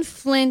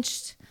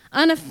 unflinched,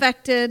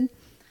 unaffected,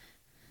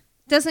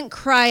 doesn't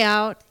cry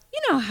out. You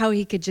know how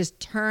he could just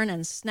turn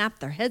and snap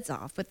their heads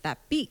off with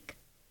that beak.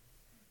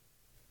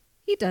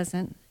 He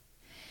doesn't.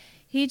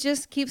 He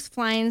just keeps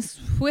flying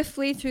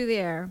swiftly through the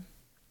air.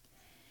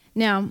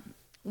 Now,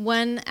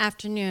 one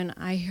afternoon,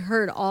 I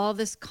heard all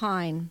this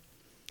cawing,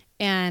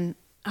 and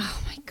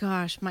oh my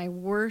gosh, my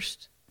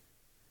worst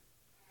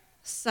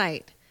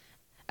sight.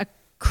 A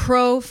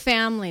crow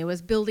family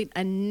was building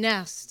a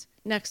nest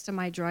next to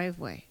my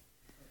driveway.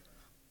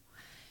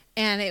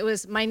 And it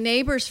was my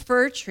neighbor's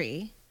fir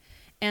tree.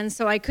 And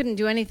so I couldn't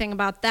do anything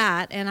about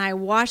that. And I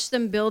watched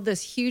them build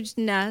this huge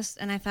nest.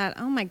 And I thought,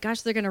 oh my gosh,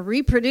 they're going to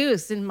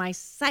reproduce in my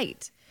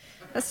sight.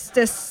 That's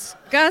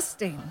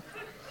disgusting.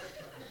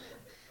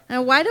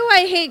 And why do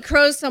I hate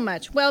crows so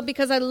much? Well,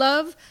 because I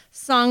love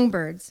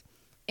songbirds.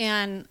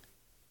 And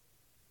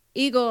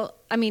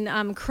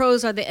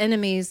crows are the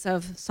enemies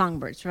of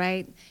songbirds,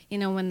 right?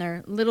 When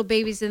they're little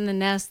babies in the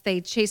nest, they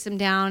chase them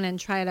down and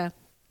try to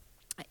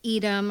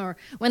eat them. Or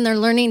when they're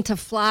learning to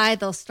fly,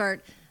 they'll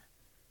start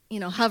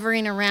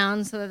hovering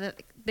around so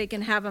that they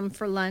can have them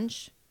for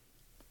lunch.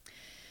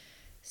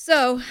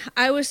 So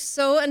I was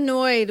so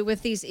annoyed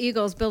with these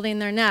eagles building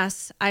their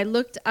nests, I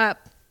looked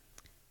up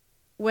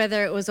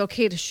whether it was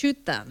okay to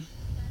shoot them.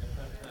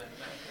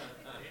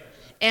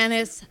 And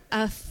it's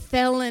a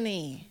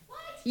felony. What?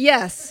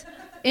 Yes,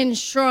 in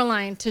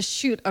Shoreline to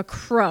shoot a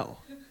crow.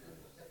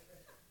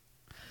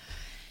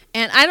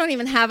 And I don't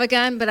even have a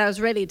gun, but I was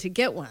ready to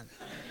get one.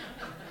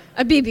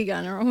 A BB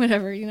gun or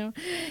whatever,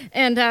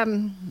 And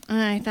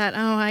I thought,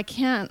 I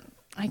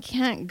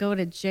can't go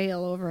to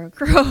jail over a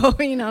crow,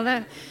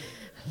 that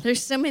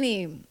there's so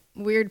many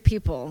weird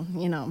people,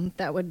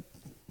 that would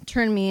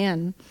turn me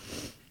in.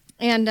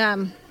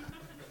 And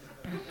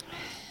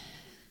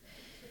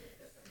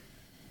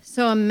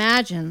so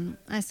imagine,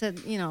 I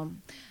said,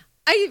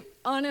 I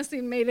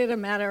honestly made it a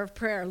matter of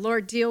prayer.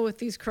 Lord, deal with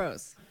these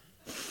crows.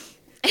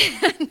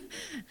 And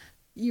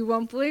You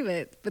won't believe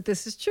it, but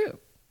this is true.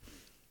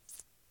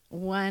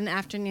 One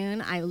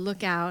afternoon, I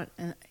look out,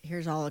 and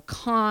here's all the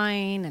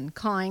cawing and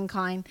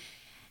cawing,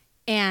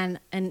 and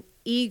an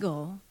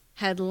eagle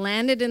had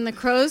landed in the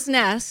crow's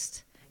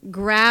nest,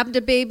 grabbed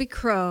a baby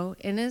crow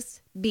in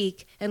his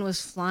beak, and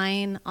was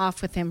flying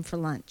off with him for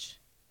lunch.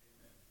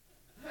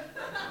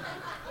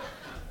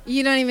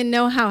 You don't even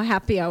know how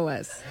happy I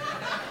was.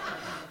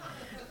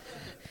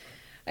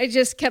 I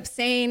just kept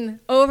saying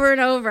over and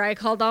over, I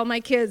called all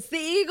my kids, the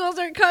eagles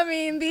are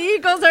coming, the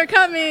eagles are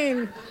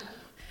coming.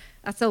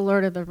 That's a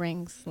Lord of the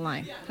Rings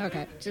line.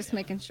 Okay, just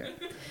making sure.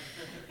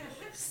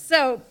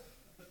 So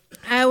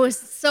I was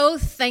so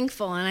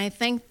thankful, and I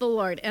thanked the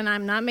Lord. And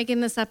I'm not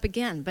making this up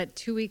again, but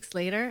 2 weeks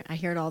later, I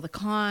heard all the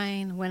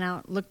cawing, went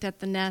out, looked at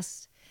the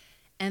nest,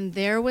 and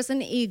there was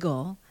an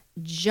eagle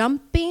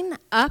jumping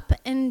up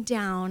and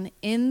down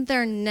in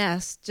their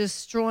nest,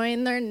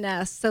 destroying their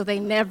nest so they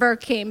never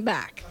came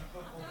back.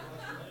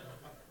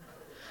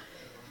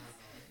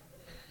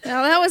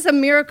 Now, that was a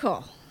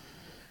miracle.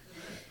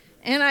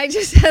 And I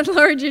just said,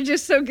 Lord, you're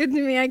just so good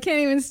to me, I can't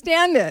even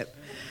stand it.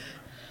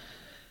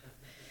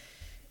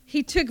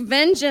 He took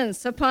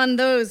vengeance upon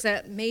those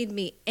that made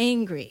me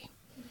angry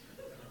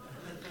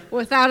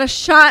without a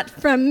shot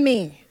from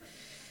me.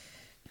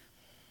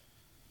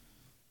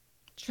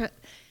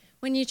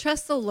 When you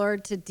trust the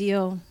Lord to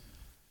deal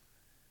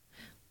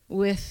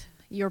with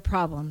your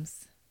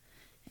problems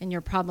and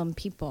your problem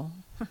people,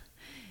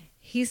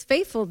 he's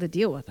faithful to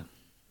deal with them.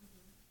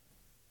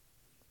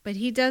 But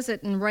he does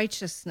it in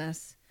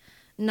righteousness,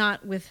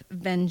 not with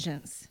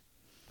vengeance.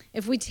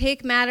 If we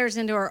take matters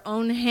into our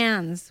own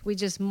hands, we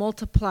just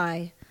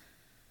multiply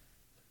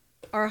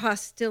our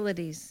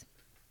hostilities.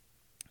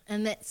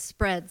 And that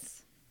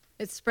spreads.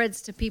 It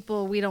spreads to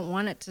people we don't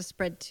want it to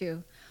spread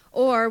to.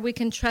 Or we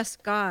can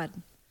trust God.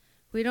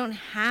 We don't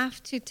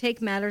have to take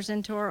matters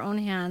into our own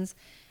hands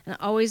and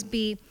always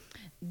be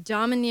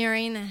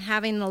domineering and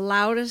having the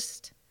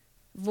loudest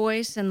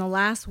voice and the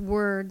last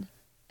word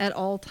at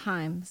all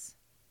times.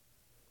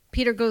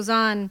 Peter goes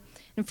on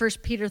in 1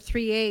 Peter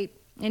 3:8,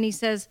 and he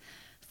says,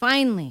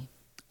 finally,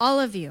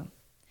 all of you,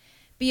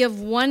 be of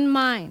one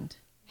mind,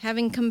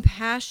 having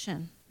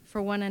compassion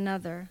for one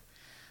another.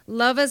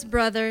 Love as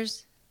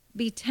brothers,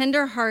 be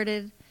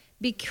tender-hearted,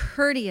 be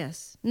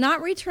courteous,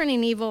 not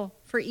returning evil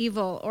for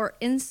evil or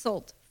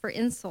insult for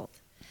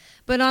insult,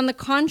 but on the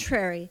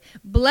contrary,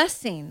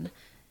 blessing,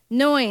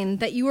 knowing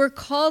that you are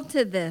called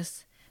to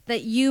this,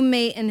 that you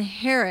may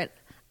inherit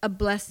a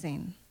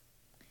blessing.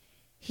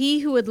 He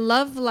who would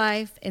love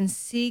life and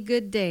see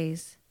good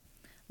days,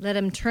 let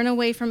him turn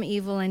away from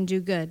evil and do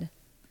good.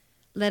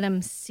 Let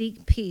him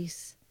seek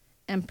peace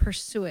and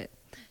pursue it.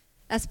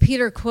 That's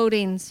Peter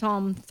quoting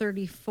Psalm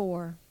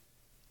 34.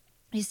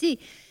 You see,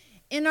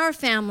 in our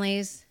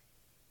families,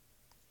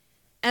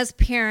 as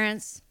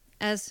parents,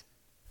 as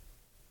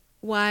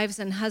wives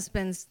and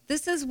husbands,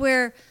 this is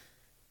where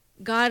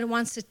God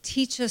wants to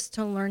teach us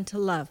to learn to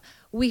love.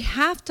 We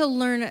have to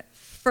learn it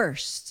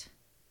first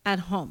at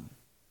home.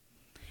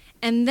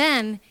 And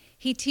then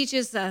he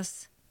teaches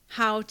us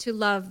how to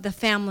love the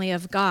family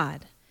of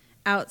God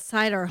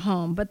outside our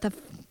home. But the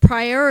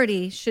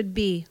priority should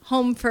be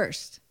home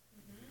first.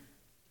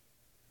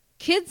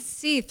 Kids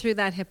see through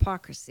that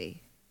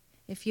hypocrisy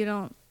if you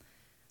don't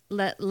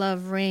let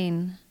love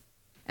reign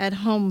at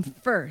home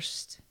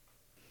first.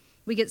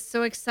 We get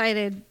so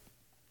excited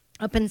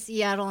up in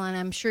Seattle, and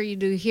I'm sure you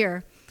do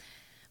here,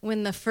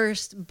 when the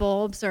first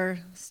bulbs are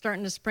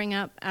starting to spring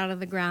up out of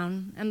the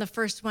ground. And the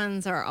first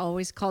ones are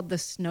always called the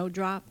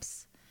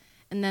snowdrops,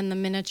 and then the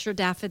miniature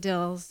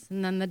daffodils,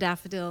 and then the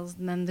daffodils,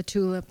 and then the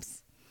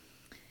tulips.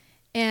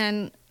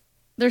 And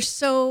they're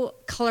so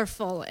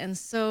colorful and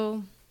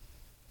so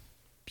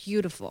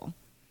beautiful.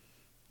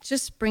 It's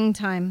just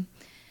springtime.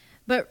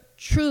 But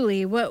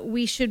truly, what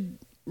we should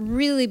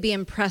really be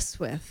impressed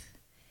with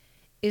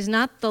is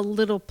not the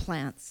little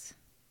plants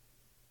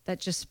that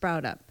just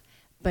sprout up,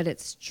 but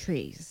it's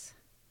trees.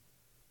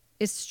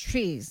 It's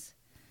trees.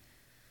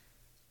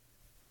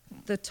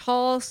 The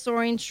tall,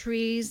 soaring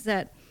trees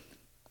that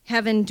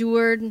have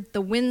endured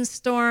the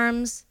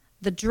windstorms,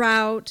 the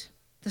drought,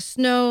 the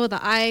snow,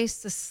 the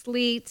ice, the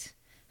sleet,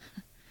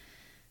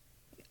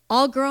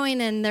 all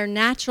growing in their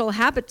natural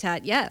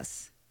habitat,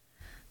 yes,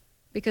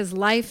 because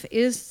life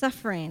is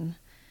suffering,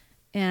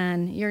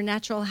 and your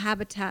natural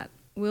habitat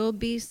will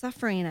be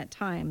suffering at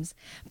times.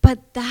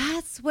 But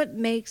that's what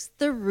makes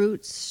the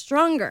roots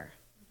stronger.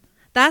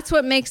 That's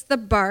what makes the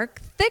bark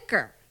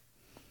thicker.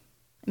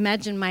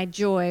 Imagine my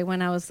joy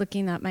when I was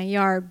looking at my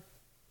yard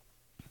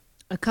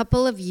a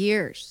couple of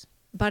years,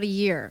 about a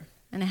year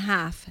and a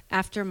half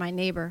after my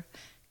neighbor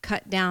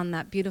cut down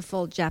that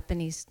beautiful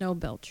Japanese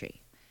snowbill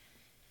tree.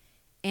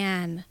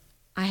 And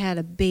I had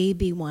a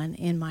baby one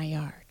in my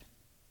yard.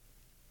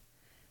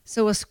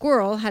 So a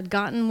squirrel had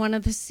gotten one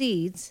of the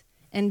seeds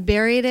and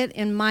buried it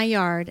in my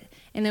yard,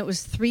 and it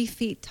was 3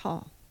 feet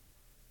tall.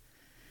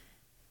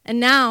 And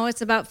now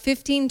it's about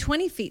 15,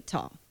 20 feet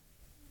tall.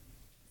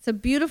 It's a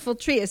beautiful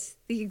tree. It's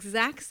the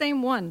exact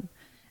same one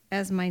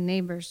as my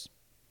neighbor's.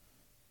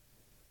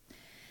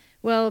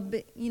 Well,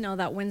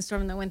 that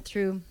windstorm that went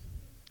through,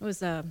 it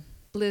was a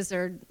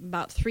blizzard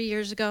about 3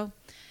 years ago.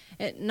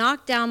 It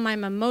knocked down my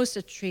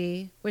mimosa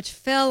tree, which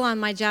fell on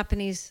my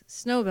Japanese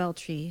snowbell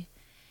tree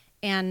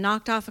and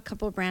knocked off a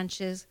couple of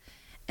branches.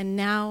 And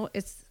now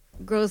it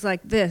grows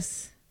like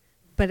this,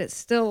 but it's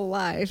still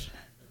alive.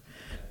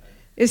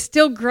 It's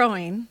still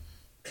growing.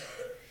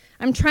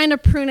 I'm trying to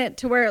prune it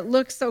to where it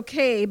looks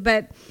okay,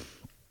 but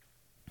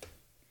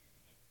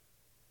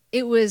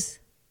it was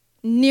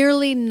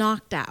nearly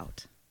knocked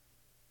out,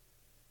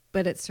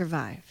 but it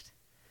survived.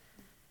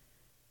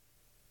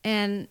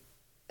 And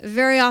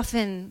very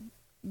often,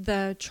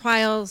 the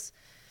trials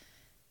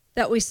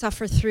that we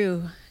suffer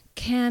through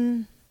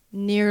can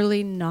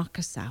nearly knock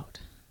us out.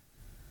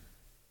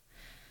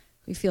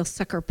 We feel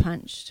sucker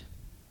punched.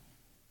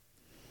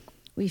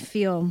 We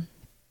feel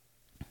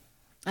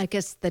like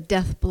it's the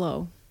death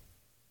blow.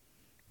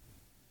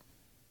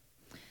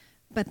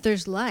 But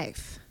there's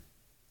life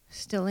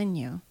still in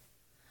you.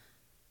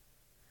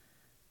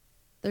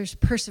 There's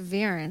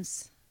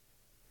perseverance.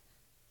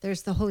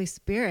 There's the Holy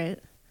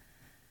Spirit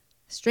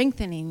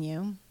strengthening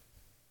you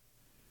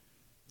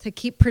to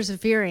keep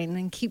persevering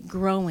and keep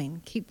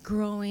growing, keep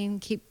growing,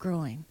 keep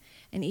growing.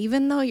 And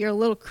even though you're a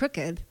little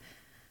crooked,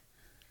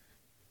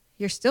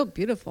 you're still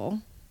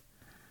beautiful.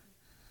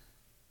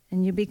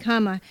 And you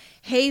become a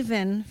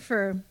haven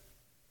for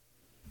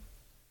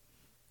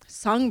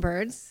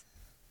songbirds.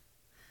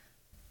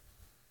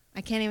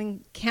 I can't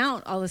even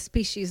count all the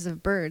species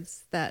of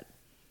birds that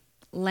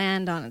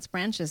land on its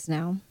branches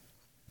now.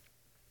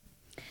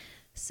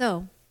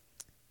 So,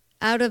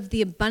 out of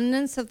the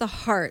abundance of the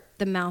heart,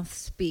 the mouth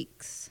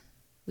speaks,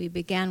 we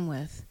began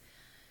with.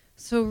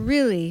 So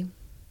really,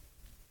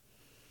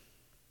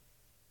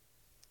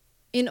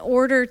 in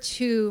order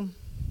to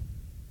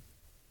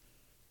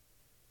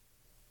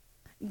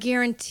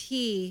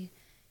guarantee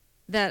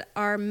that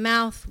our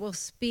mouth will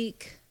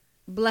speak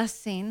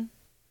blessing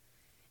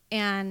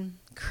and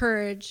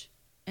courage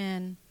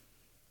and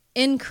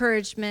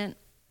encouragement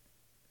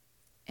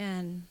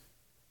and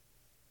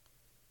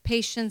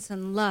patience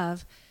and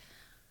love,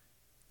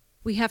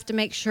 we have to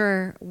make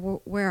sure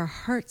where our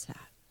heart's at.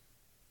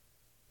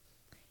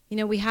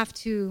 We have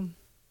to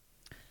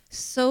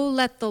so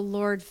let the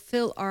Lord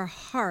fill our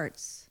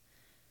hearts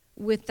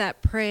with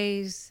that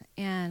praise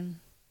and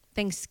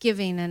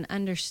thanksgiving and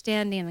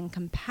understanding and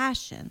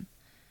compassion,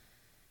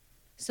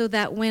 so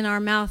that when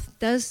our mouth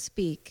does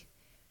speak,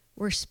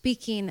 we're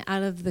speaking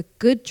out of the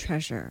good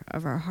treasure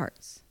of our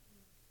hearts,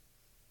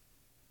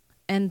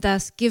 and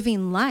thus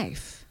giving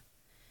life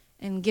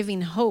and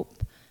giving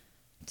hope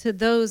to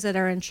those that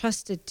are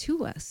entrusted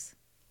to us,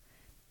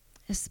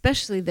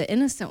 especially the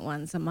innocent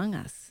ones among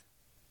us.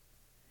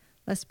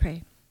 Let's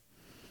pray.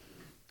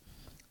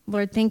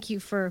 Lord, thank you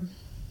for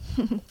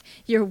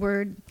your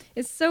word.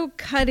 It's so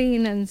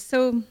cutting and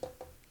so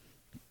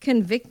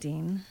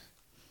convicting,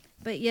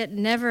 but yet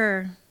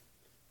never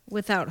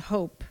without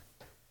hope,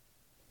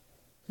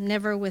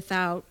 never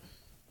without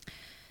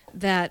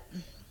that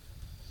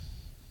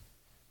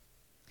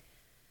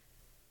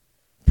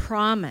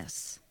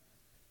promise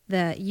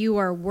that you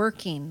are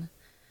working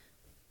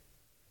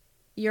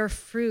your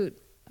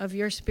fruit of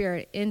your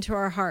Spirit into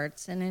our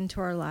hearts and into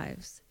our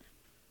lives,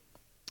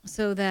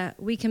 so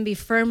that we can be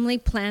firmly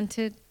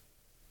planted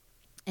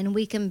and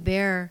we can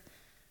bear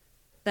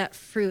that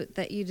fruit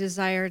that you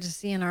desire to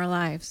see in our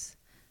lives,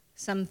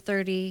 some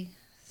 30,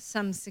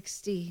 some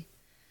 60,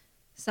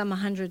 some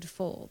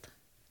 100-fold.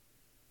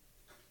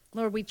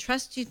 Lord, we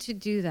trust you to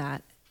do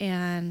that,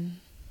 and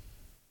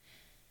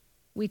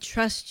we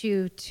trust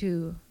you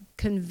to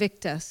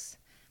convict us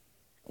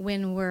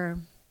when we're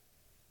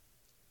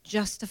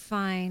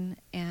justifying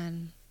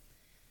and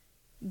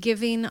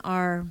giving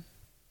our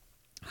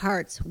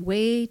hearts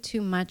way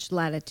too much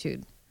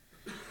latitude,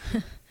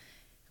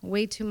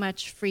 way too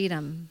much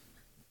freedom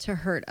to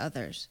hurt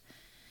others.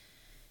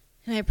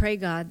 And I pray,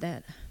 God,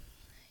 that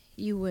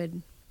you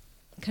would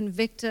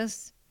convict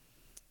us,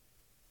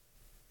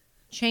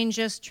 change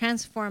us,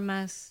 transform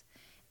us,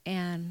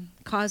 and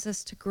cause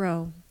us to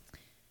grow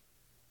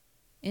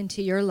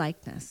into your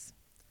likeness.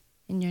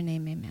 In your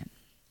name, amen.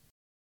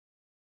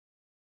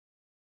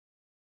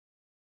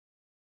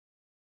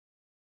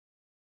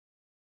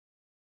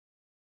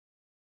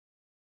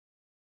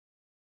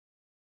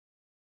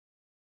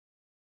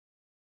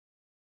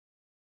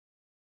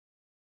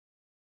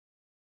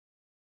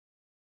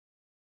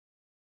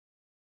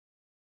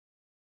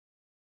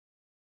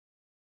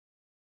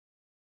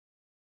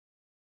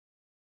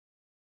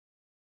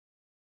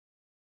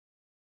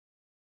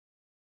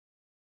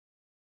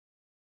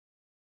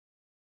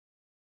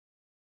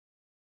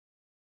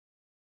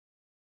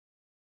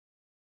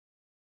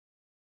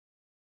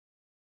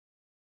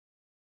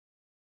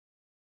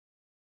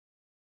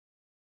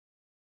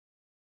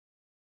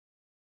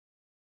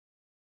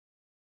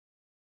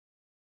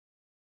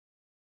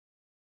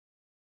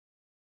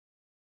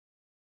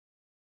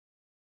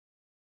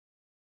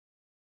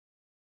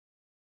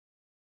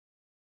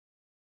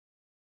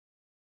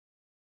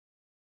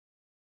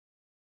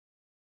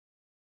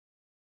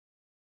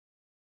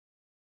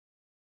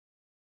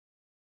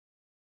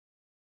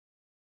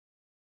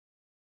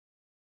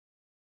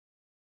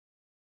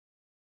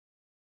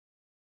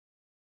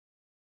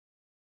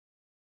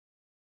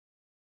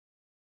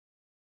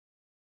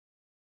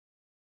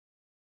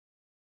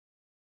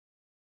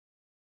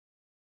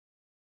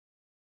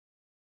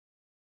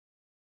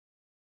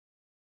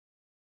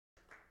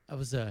 That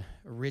was a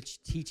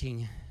rich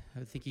teaching.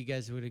 I think you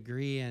guys would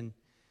agree. And,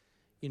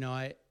 you know,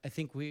 I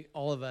think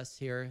all of us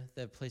here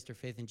that have placed our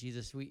faith in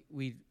Jesus,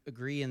 we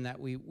agree in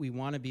that we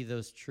want to be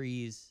those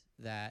trees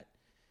that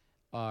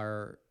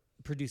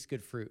produce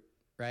good fruit,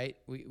 right?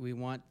 We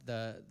want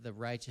the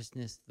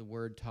righteousness the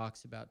word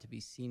talks about to be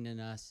seen in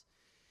us.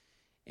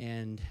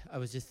 And I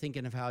was just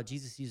thinking of how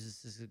Jesus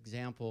uses this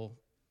example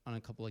on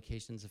a couple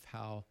occasions of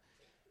how,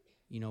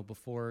 you know,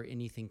 before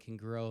anything can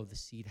grow, the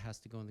seed has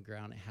to go in the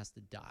ground. It has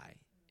to die.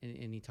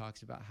 And he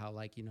talks about how,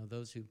 like, you know,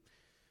 those who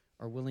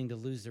are willing to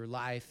lose their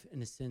life, in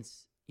a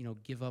sense, you know,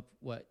 give up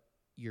what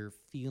your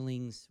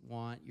feelings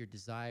want, your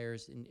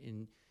desires,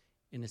 and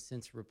in a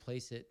sense,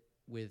 replace it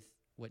with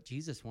what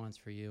Jesus wants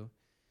for you,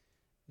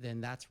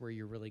 then that's where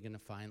you're really going to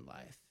find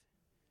life.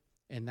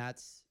 And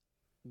that's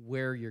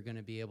where you're going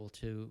to be able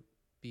to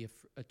be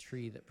a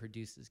tree that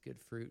produces good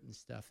fruit and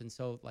stuff. And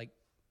so, like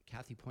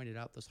Kathy pointed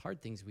out, those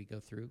hard things we go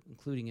through,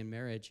 including in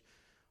marriage,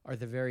 are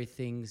the very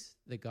things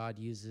that God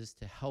uses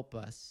to help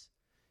us,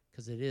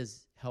 because it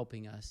is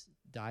helping us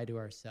die to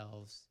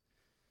ourselves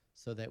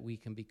so that we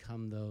can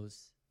become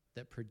those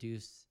that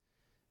produce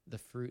the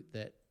fruit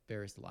that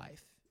bears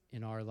life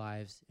in our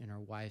lives, in our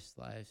wife's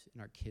lives,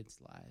 in our kids'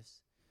 lives.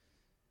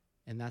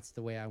 And that's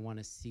the way I want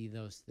to see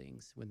those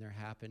things when they're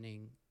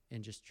happening,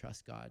 and just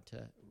trust God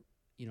to,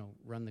 you know,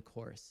 run the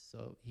course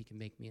so he can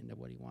make me into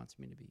what he wants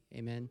me to be.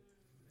 Amen?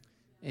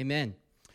 Amen.